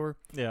grocery store.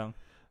 Yeah.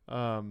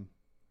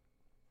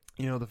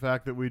 The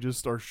fact that we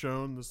just are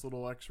shown this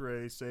little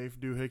X-ray safe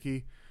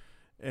doohickey,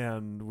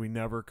 and we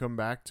never come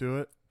back to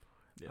it.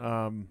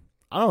 Yeah.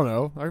 I don't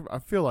know. I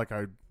feel like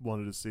I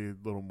wanted to see a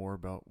little more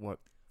about what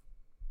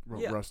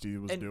Rusty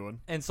was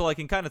doing. And so, like,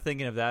 in kind of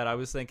thinking of that, I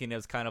was thinking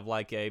as kind of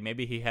like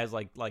maybe he has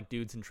like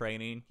dudes in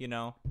training,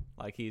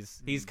 like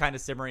he's kind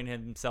of simmering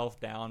himself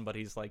down, but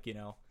he's like,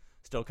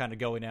 still kind of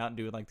going out and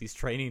doing like these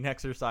training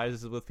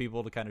exercises with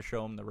people to kind of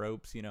show him the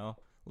ropes,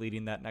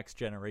 leading that next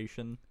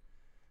generation.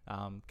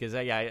 Because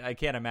I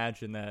can't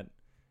imagine that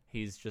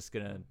he's just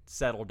gonna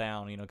settle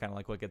down. Kind of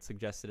like what gets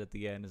suggested at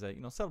the end is that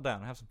settle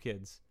down, have some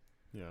kids.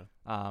 Yeah.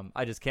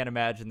 I just can't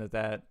imagine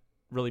that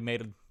really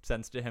made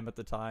sense to him at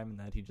the time, and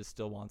that he just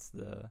still wants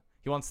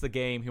the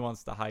game, he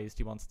wants the heist,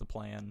 he wants the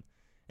plan,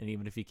 and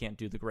even if he can't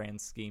do the grand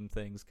scheme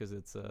things because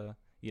it's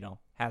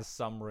has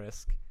some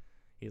risk,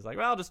 he's like,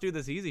 well, I'll just do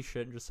this easy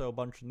shit and just show a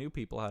bunch of new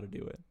people how to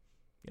do it.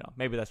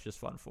 Maybe that's just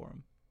fun for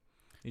him.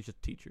 He's just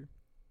a teacher.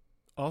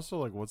 Also,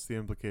 like, what's the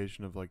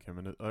implication of like him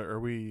and are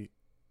we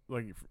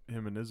like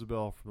him and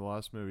Isabel from the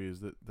last movie?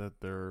 Is that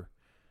they're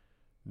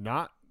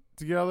not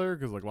together?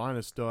 Because like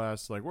Linus still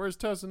asks like, "Where's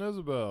Tess and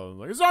Isabel?" And,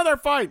 like, it's not their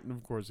fight, and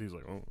of course he's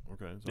like, "Oh,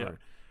 okay, sorry."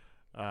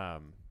 Yeah.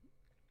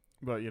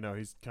 But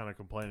he's kind of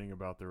complaining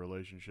about their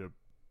relationship,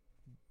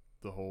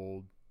 the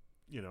whole,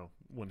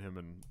 when him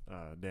and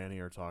Danny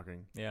are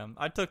talking. Yeah,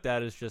 I took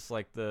that as just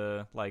like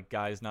the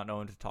guys not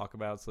knowing to talk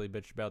about, so they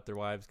bitch about their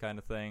wives kind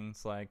of thing.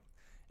 It's like,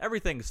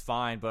 everything's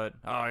fine, but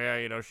oh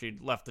yeah, she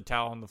left the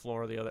towel on the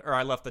floor or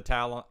I left the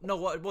towel on. No,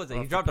 what was it?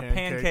 He dropped a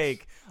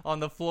pancake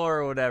on the floor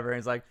or whatever. And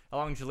he's like, how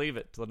long did you leave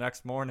it till the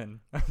next morning?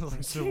 I was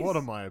like, so what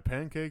am I, a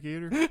pancake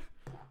eater?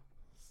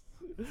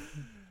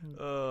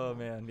 Oh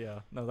man, yeah,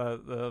 no,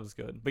 that was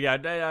good. But yeah,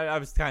 I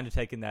was kind of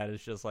taking that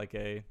as just like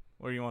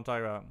what do you want to talk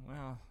about?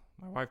 Well,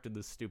 my wife did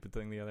this stupid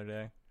thing the other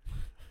day.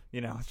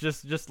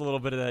 Just a little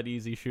bit of that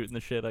easy shooting the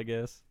shit, I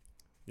guess.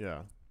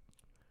 Yeah.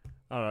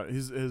 I don't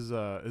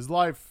know. His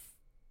life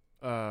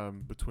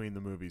between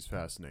the movies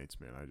fascinates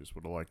me, and I just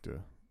would have liked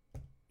to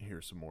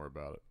hear some more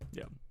about it.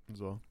 Yeah.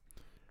 So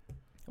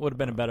Would have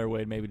been a better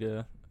way maybe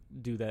to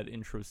do that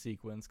intro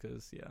sequence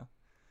because,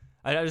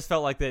 I just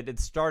felt like that it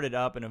started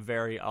up in a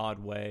very odd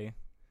way,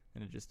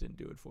 and it just didn't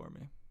do it for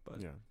me.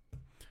 But yeah.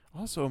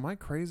 Also, am I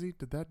crazy?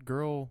 Did that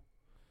girl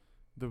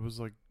that was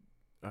like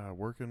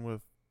working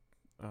with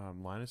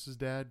Linus's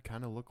dad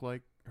kind of look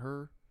like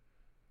her?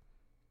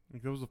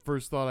 Like, that was the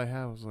first thought I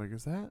had. I was like,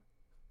 is that?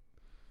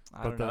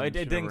 I don't But know. then It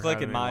she didn't never click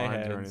had in any my lines or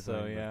head, anything, so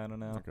but- I don't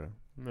know. Okay.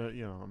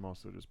 I'm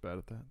also just bad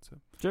at that. So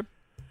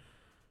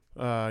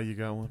Sure. You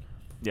got one?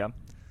 Yeah.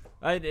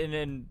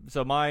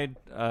 So my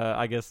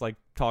I guess like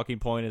talking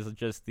point is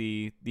just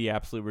the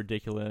absolute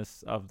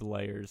ridiculous of the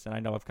layers, and I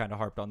know I've kind of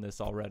harped on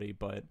this already,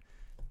 but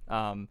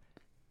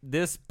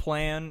this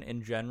plan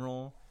in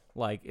general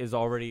like is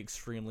already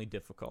extremely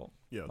difficult.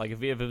 Yeah. Like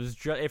if it was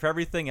if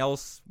everything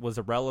else was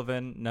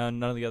irrelevant,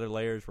 none of the other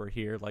layers were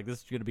here. Like this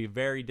is going to be a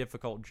very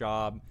difficult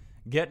job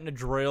getting a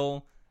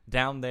drill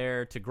down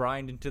there to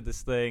grind into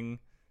this thing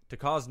to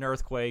cause an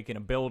earthquake in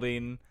a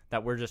building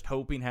that we're just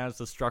hoping has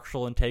the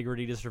structural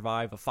integrity to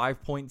survive a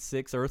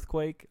 5.6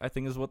 earthquake, I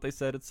think is what they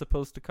said it's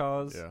supposed to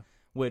cause, Yeah.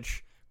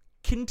 which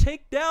can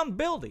take down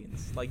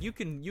buildings. Like you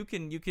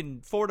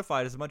can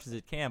fortify it as much as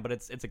it can, but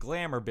it's a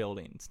glamour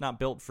building. It's not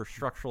built for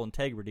structural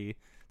integrity.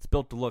 It's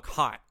built to look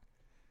hot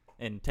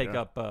and take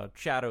Yeah. up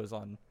shadows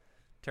on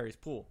Terry's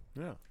pool.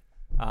 Yeah.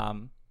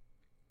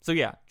 So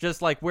yeah,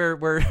 just like where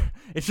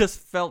it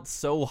just felt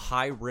so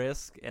high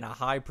risk and a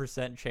high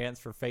 % chance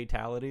for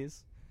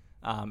fatalities,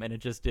 and it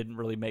just didn't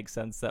really make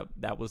sense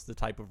that was the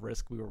type of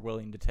risk we were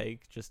willing to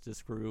take just to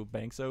screw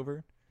Banks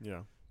over.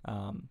 Yeah.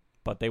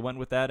 But they went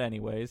with that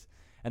anyways.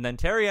 And then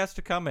Terry has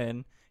to come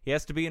in. He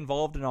has to be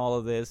involved in all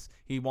of this.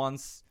 He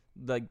wants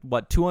like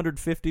what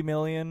 $250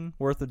 million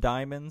worth of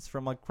diamonds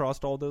from like across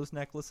all those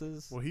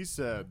necklaces. Well, he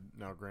said.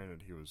 Now,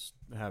 granted, he was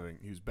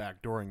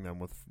backdooring them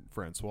with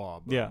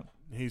Francois. But Yeah.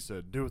 He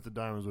said, "Do with the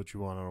diamonds what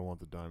you want. I don't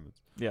want the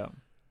diamonds." Yeah.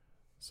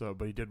 So,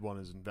 but he did want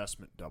his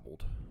investment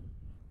doubled.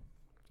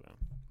 So,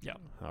 Yeah.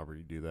 however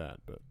you do that,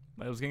 but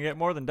It was gonna get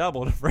more than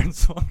doubled if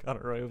Francois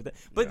got away with it.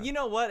 But Yeah. you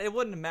know what? It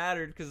wouldn't have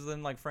mattered because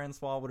then like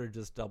Francois would have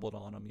just doubled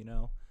on him.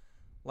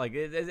 Like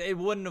it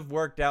wouldn't have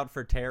worked out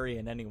for Terry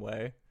in any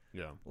way.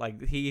 yeah. Like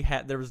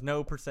there was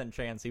no %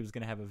 chance he was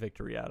gonna have a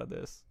victory out of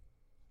this.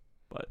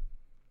 But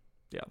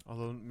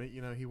Although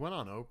he went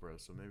on Oprah,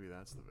 so maybe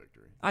that's the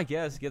victory. I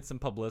guess get some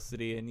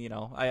publicity, and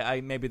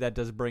I maybe that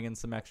does bring in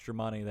some extra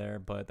money there.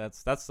 But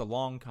that's the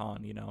long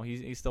con.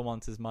 He still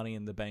wants his money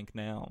in the bank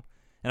now,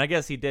 and I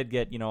guess he did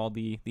get all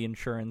the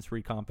insurance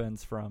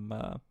recompense from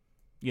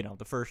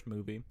the first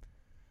movie.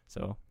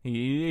 So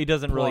he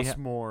doesn't really Plus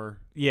more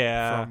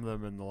from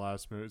them in the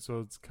last movie.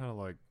 So it's kind of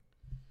like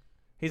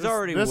he's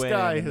already this winning,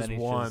 guy and has then he's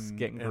won just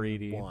getting and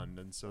greedy. won,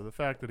 and so the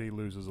fact that he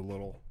loses a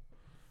little,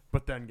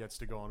 but then gets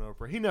to go on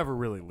Oprah, he never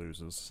really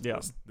loses. Yeah.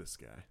 This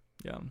guy.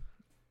 Yeah,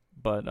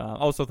 but I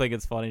also think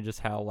it's funny just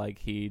how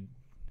like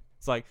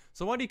it's like,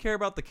 so why do you care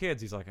about the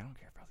kids? He's like, I don't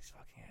care about these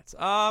fucking kids.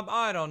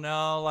 I don't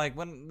know. Like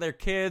when they're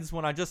kids,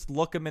 when I just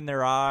look them in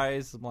their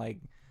eyes, I'm like,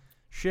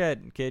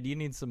 shit, kid, you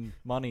need some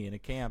money in a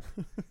camp.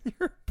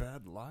 You're a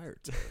bad liar,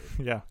 Terry.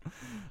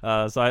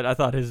 Yeah. So I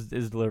thought his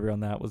delivery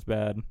on that was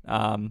bad.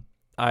 I'm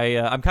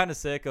kind of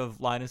sick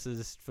of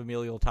Linus's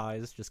familial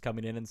ties just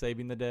coming in and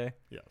saving the day.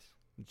 Yes.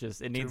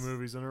 It needs 2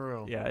 movies in a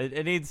row. Yeah,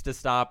 it needs to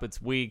stop.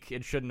 It's weak.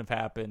 It shouldn't have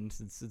happened.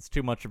 It's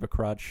too much of a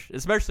crutch,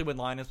 especially when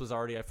Linus was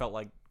already, I felt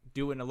like,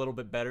 doing a little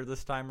bit better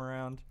this time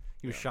around.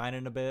 He was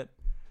shining a bit.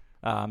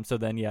 So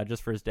then,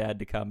 just for his dad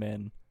to come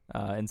in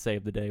and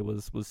save the day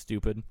was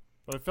stupid.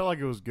 But I felt like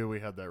it was good we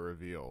had that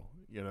reveal.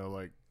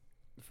 Like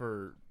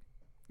for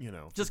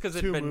Just because 2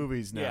 it's been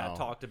movies now.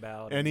 talked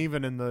about. And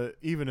even in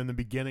the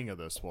beginning of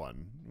this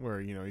one,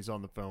 where he's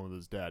on the phone with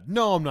his dad.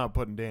 No, I'm not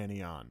putting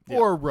Danny on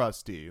or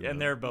Rusty.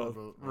 and they're both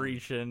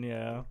reaching.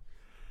 Yeah.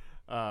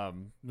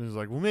 He's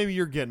like, well, maybe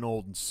you're getting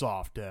old and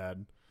soft,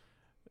 Dad.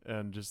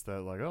 And just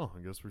that, like, oh,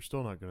 I guess we're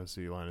still not going to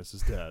see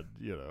Linus's dad,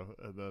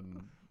 And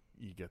then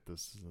you get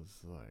this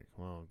like,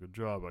 well, good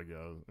job, I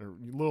guess. Or,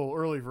 a little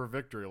early for a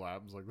victory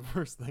lap is like the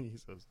first thing he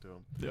says to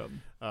him. Yeah.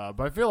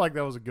 But I feel like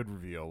that was a good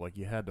reveal. Like,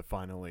 you had to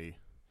finally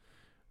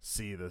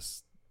see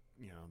this,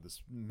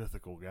 this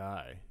mythical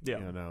guy,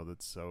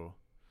 that's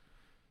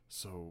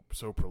so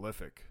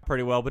prolific.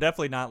 Pretty well, but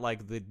definitely not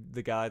like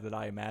the guy that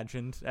I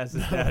imagined as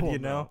his dad,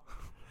 No.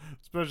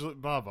 Especially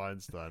Bob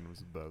Einstein was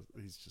the best.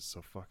 He's just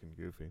so fucking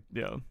goofy.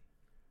 Yeah.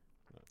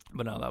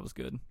 But no, that was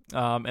good.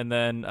 And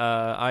then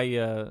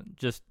I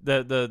just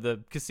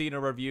the casino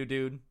review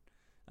dude,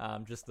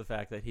 just the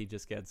fact that he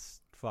just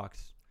gets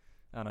fucked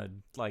on a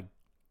like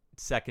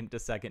second to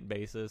second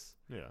basis.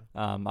 Yeah.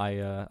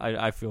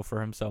 I feel for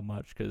him so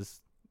much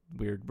because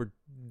we're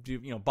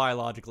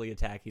biologically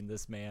attacking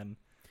this man.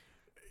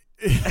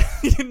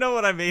 You know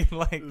what I mean?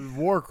 Like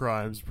war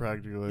crimes,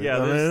 practically. Yeah,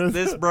 I mean,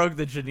 this broke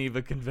the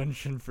Geneva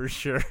Convention for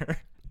sure.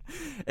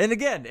 And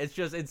again,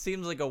 it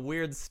seems like a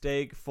weird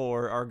stake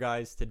for our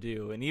guys to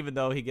do. And even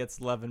though he gets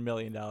 $11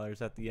 million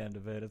at the end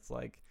of it, it's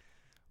like,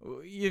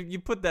 you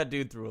put that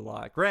dude through a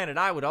lot. Granted,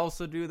 I would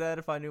also do that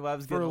if I knew I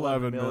was For getting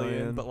 11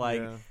 million. But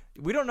like, yeah.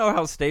 we don't know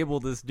how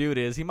stable this dude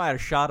is. He might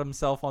have shot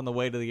himself on the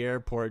way to the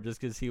airport just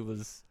because he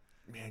was.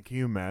 Man, can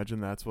you imagine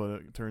that's what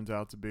it turns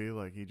out to be?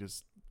 Like he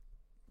just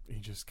he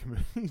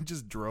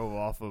just drove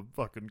off a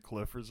fucking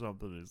cliff or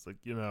something. He's like,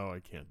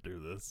 I can't do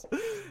this.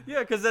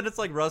 Yeah, because then it's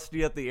like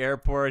Rusty at the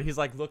airport. He's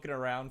like looking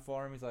around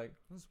for him. He's like,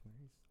 this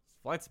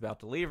flight's about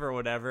to leave or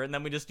whatever. And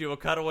then we just do a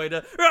cutaway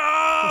to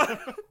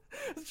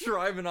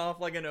driving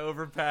off like an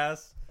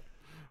overpass.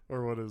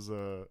 Or what is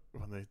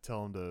when they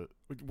tell him to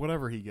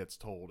whatever he gets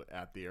told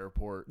at the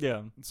airport.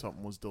 Yeah.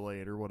 Something was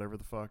delayed or whatever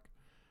the fuck.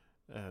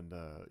 And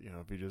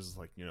if he just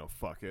like,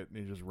 fuck it,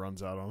 and he just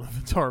runs out onto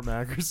the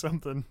tarmac or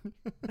something.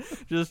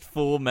 Just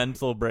full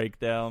mental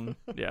breakdown.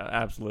 Yeah,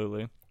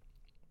 absolutely.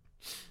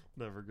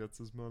 Never gets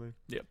his money.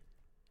 Yep.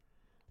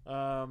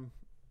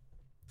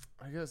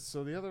 I guess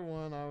so. The other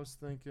one I was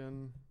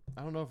thinking,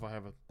 I don't know if I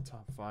have a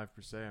top 5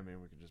 per se. I mean,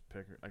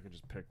 I could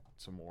just pick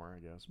some more, I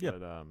guess. Yep.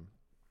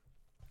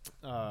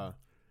 But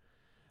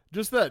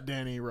just that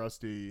Danny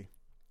Rusty,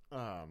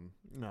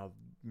 now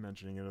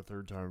mentioning it a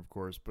third time, of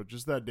course, but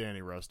just that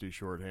Danny Rusty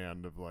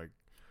shorthand of like,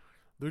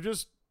 they're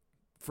just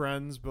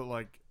friends, but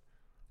like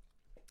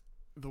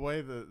the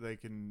way that they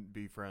can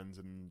be friends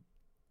and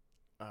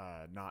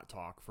not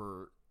talk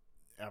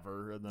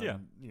forever, and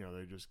then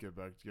they just get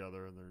back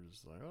together and they're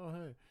just like, oh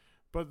hey.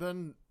 But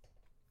then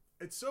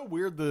it's so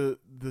weird the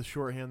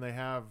shorthand they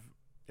have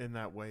in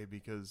that way,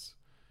 because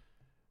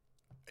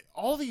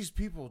all these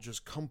people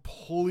just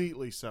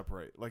completely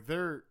separate. Like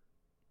they're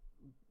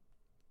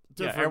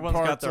different everyone's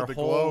parts got their of the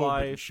whole globe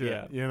life, and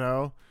shit,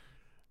 yeah.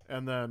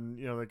 And then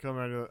they come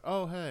out and go,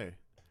 oh hey.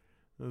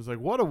 It was like,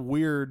 what a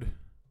weird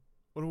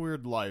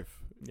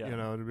life,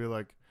 to be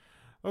like,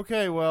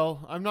 okay,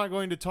 well, I'm not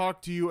going to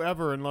talk to you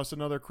ever unless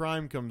another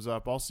crime comes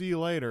up. I'll see you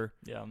later.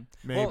 Yeah.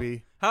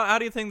 Maybe. Well, how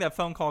do you think that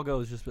phone call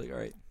goes? Just be like, all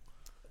right.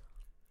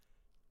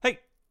 Hey,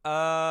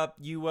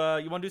 you want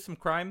to do some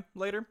crime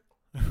later?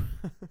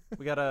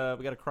 we got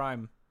a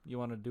crime. You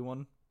want to do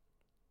one?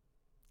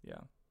 Yeah.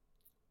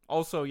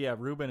 Also, yeah,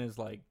 Ruben is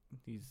like,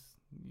 you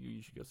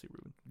should go see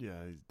Ruben. Yeah,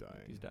 he's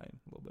dying. He's dying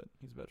a little bit.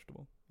 He's a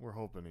vegetable. We're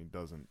hoping he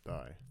doesn't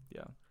die.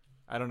 Yeah.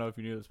 I don't know if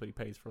you knew this, but he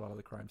pays for a lot of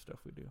the crime stuff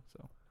we do.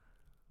 So,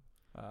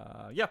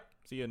 yeah.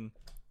 See you in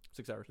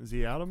 6 hours. Is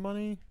he out of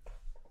money?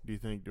 Do you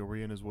think, are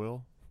we in his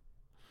will?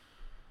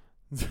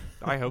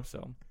 I hope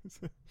so. It's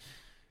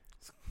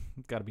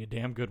got to be a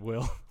damn good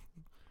will.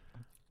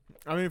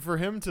 I mean, for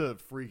him to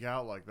freak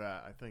out like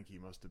that, I think he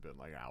must have been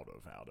like out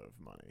of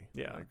money.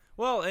 Yeah. Like,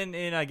 Well, and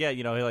I get,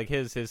 like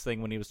his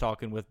thing when he was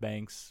talking with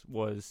Banks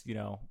was,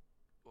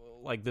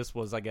 like this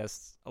was, I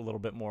guess, a little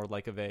bit more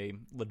like of a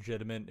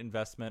legitimate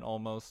investment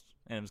almost,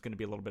 and it was going to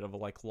be a little bit of a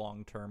like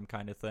long-term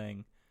kind of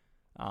thing.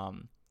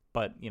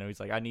 But, he's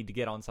like, I need to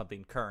get on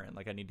something current.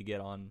 Like I need to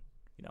get on,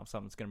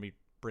 something that's going to be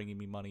bringing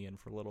me money in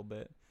for a little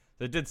bit.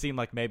 So it did seem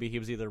like maybe he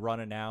was either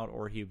running out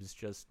or he was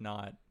just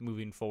not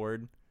moving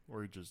forward.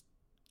 or he just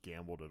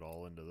gambled it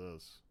all into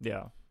this.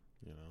 Yeah.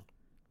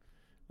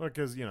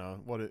 Because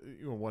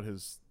what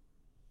his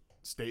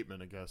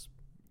statement, I guess,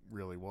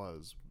 really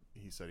was.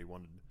 He said he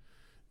wanted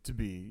to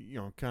be,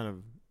 kind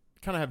of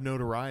have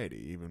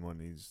notoriety even when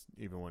he's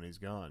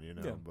gone,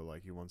 Yeah. But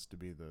like he wants to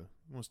be the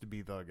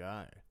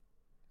guy.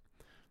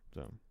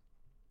 So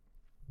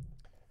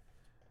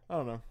I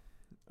don't know.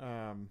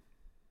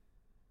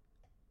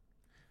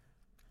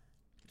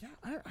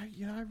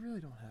 I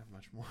really don't have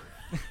much more.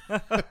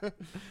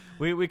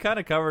 We kind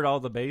of covered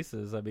all the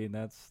bases. I mean,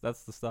 that's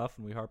the stuff,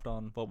 and we harped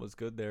on what was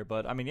good there.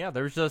 But I mean, yeah,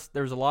 there's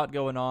a lot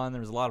going on.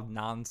 There's a lot of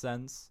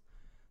nonsense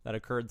that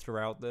occurred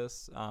throughout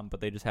this, but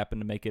they just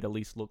happened to make it at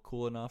least look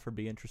cool enough or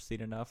be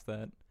interesting enough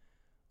that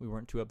we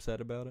weren't too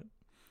upset about it.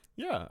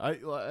 Yeah,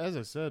 as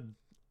I said,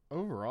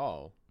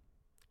 overall,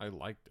 I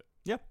liked it.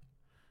 Yeah.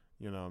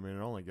 I mean,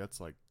 it only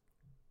gets like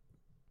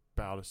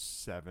about a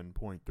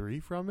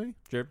 7.3 from me.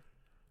 Sure.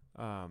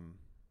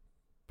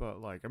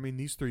 But like, I mean,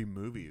 these 3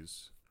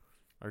 movies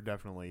are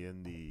definitely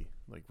in the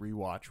like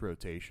rewatch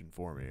rotation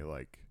for me.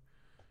 Like,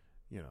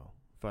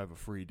 if I have a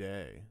free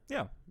day,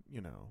 Yeah.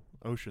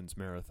 Ocean's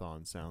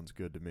Marathon sounds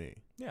good to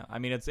me. Yeah. I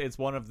mean, it's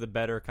one of the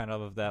better kind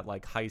of that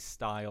like heist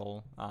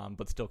style,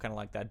 but still kind of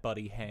like that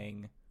buddy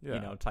hang,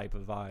 type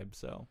of vibe.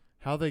 So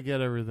How they get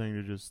everything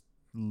to just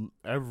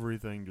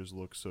everything just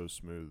looks so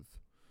smooth.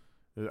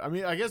 I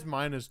mean, I guess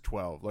mine is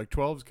 12. Like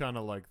 12's kind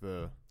of like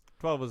the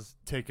 12 was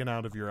taken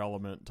out of your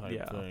element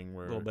type thing,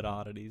 where a little bit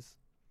oddities.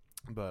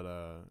 But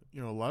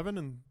 11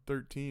 and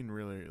 13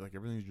 really, like,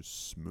 everything's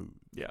just smooth.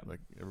 Yeah. Like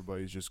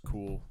everybody's just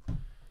cool.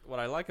 What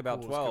I like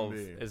about Cool as can 12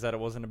 be. is that it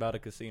wasn't about a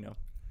casino.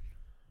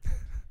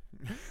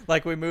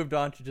 Like we moved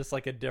on to just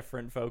like a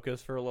different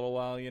focus for a little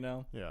while,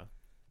 Yeah.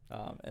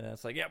 And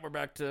it's like, yeah, we're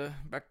back to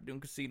doing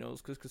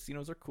casinos because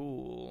casinos are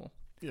cool.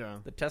 Yeah.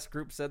 The test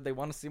group said they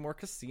want to see more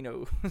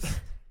casinos.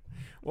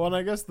 Well, and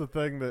I guess the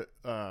thing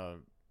that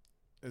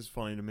is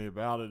funny to me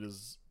about it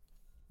is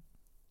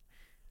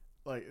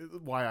like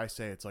why I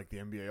say it's like the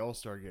NBA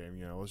All-Star game.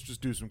 You know, let's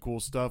just do some cool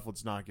stuff.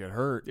 Let's not get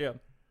hurt. Yeah.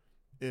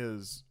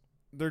 Is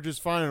they're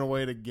just finding a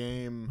way to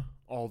game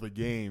all the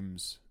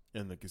games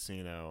in the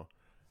casino.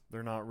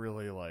 They're not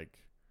really like,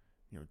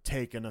 you know,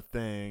 taking a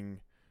thing.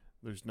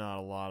 There's not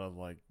a lot of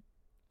like,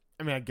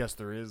 I mean, I guess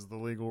there is the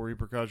legal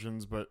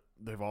repercussions, but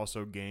they've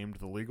also gamed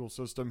the legal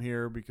system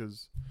here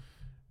because,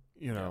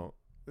 you know,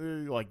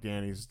 like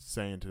Danny's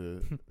saying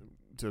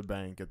to a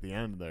bank at the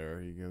end there,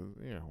 he goes,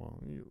 yeah,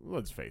 well,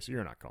 let's face it,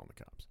 you're not calling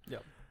the cops.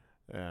 Yep.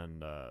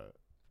 And,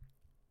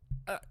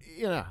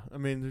 yeah, I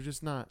mean,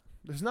 there's not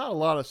a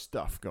lot of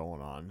stuff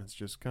going on. It's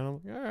just kind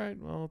of like, all right,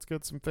 well, let's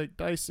get some fake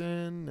dice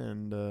in,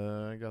 and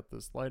I got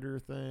this lighter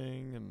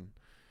thing, and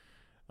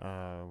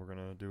we're going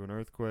to do an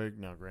earthquake.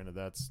 Now, granted,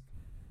 that's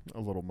a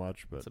little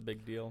much, but It's a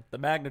big deal. The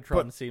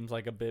Magnetron seems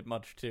like a bit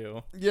much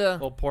too. yeah.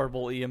 Little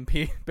portable EMP,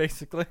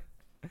 basically.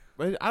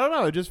 But I don't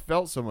know. It just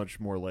felt so much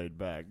more laid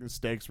back. The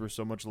stakes were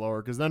so much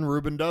lower because then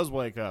Ruben does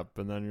wake up,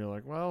 and then you're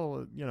like,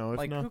 well, you know, if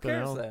Like, nothing who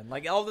cares else, then?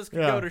 Like, all this could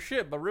Yeah. go to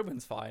shit, but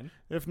Ruben's fine.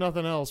 if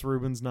nothing else,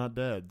 Ruben's not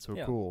dead. So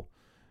Yeah. cool.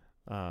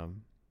 So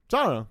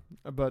I don't know,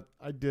 but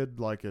I did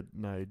like it,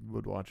 and I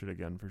would watch it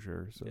again for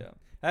sure. So Yeah.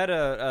 I had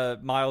a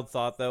mild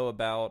thought, though,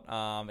 about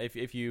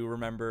if you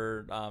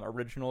remember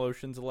original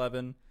Ocean's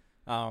 11,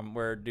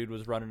 where dude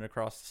was running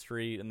across the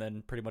street and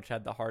then pretty much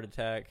had the heart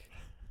attack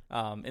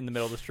in the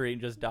middle of the street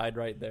and just died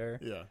right there.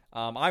 yeah,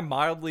 I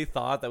mildly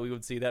thought that we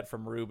would see that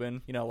from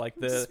Ruben. You know, like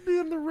the just be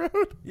in the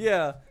road.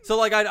 yeah. So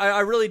like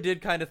I really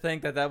did kind of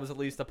think that was at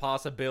least a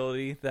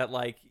possibility that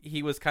like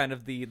he was kind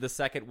of the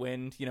second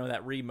wind. You know,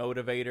 that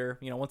remotivator.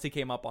 You know, once he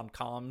came up on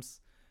comms,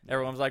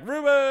 everyone was like,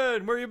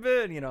 Ruben, where you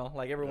been? You know,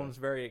 like everyone was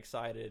very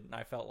excited, and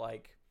I felt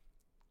like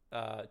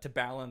to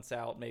balance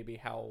out maybe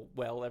how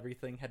well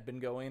everything had been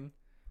going.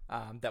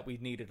 That we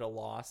needed a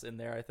loss in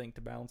there, I think,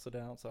 to balance it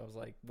out. So I was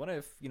like, what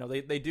if, you know,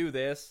 they do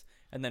this,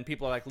 and then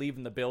people are, like,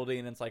 leaving the building,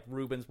 and it's like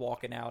Ruben's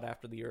walking out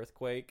after the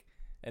earthquake,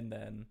 and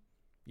then,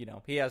 you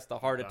know, he has the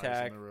heart Dies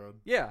attack. in the road.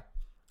 Yeah.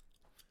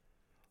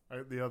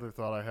 The other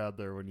thought I had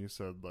there when you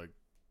said like,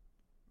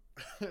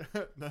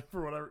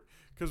 for whatever,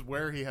 because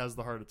where he has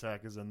the heart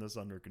attack is in this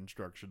under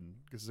construction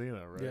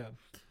casino, right? Yeah.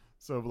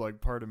 So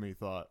like, part of me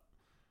thought,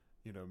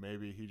 you know,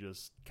 maybe he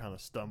just kind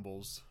of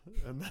stumbles,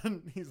 and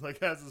then he's like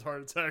has his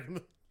heart attack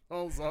and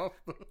falls off.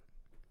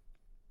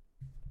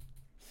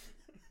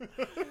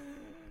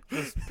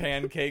 Just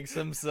pancakes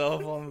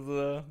himself on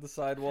the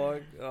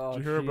sidewalk. Oh,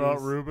 Did you hear about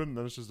jeez. Ruben?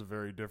 That was just a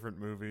very different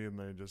movie, and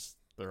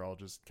they're all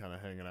just kind of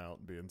hanging out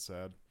and being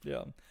sad.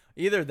 Yeah.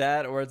 Either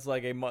that, or it's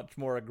like a much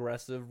more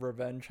aggressive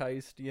revenge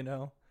heist, you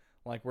know?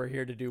 Like, we're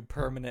here to do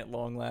permanent,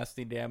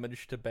 long-lasting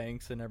damage to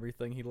banks and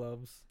everything he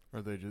loves.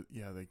 Or they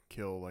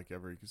kill like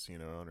every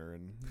casino owner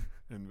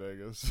in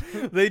Vegas.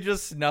 They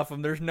just snuff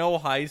him. There's no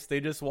heist. They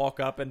just walk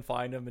up and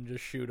find him and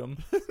just shoot him.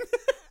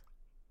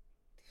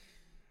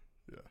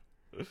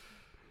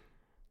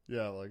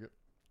 Yeah, I like it.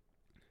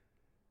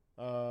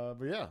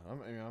 But yeah,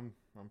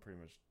 I'm pretty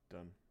much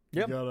done.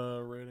 Yep. You got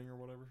a rating or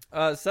whatever?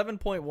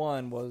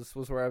 7.1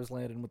 was where I was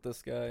landing with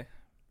this guy.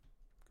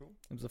 Cool.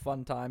 It was a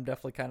fun time.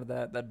 Definitely kind of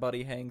that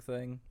Buddy Hang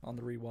thing on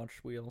the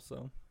rewatch wheel.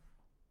 So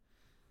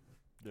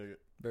Dig it.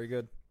 very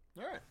good.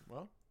 All right.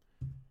 Well,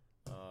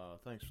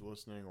 thanks for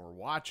listening or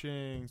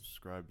watching.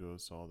 Subscribe to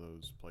us all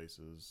those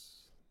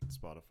places: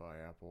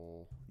 Spotify,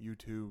 Apple,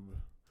 YouTube.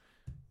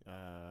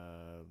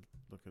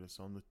 Look at us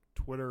on the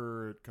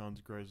Twitter at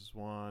Content Crisis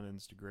 1,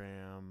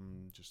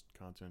 Instagram, just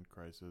Content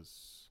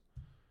Crisis.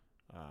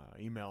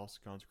 Email us,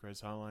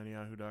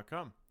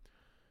 contentcrisishotline@yahoo.com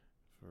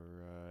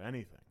for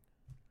anything,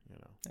 you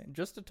know. And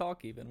just to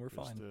talk even, we're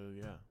Just, fine.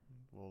 yeah.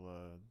 Well,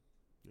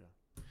 yeah.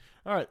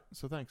 All right.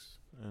 So thanks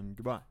and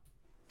goodbye.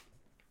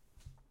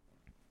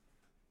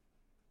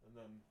 And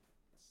then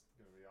it's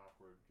gonna be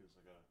awkward because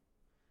I gotta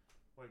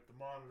wake the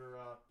monitor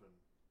up and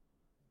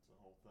it's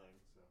a whole thing.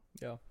 So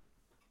Yeah.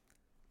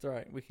 It's all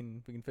right. We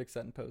can fix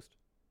that in post.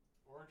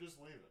 or just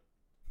leave it.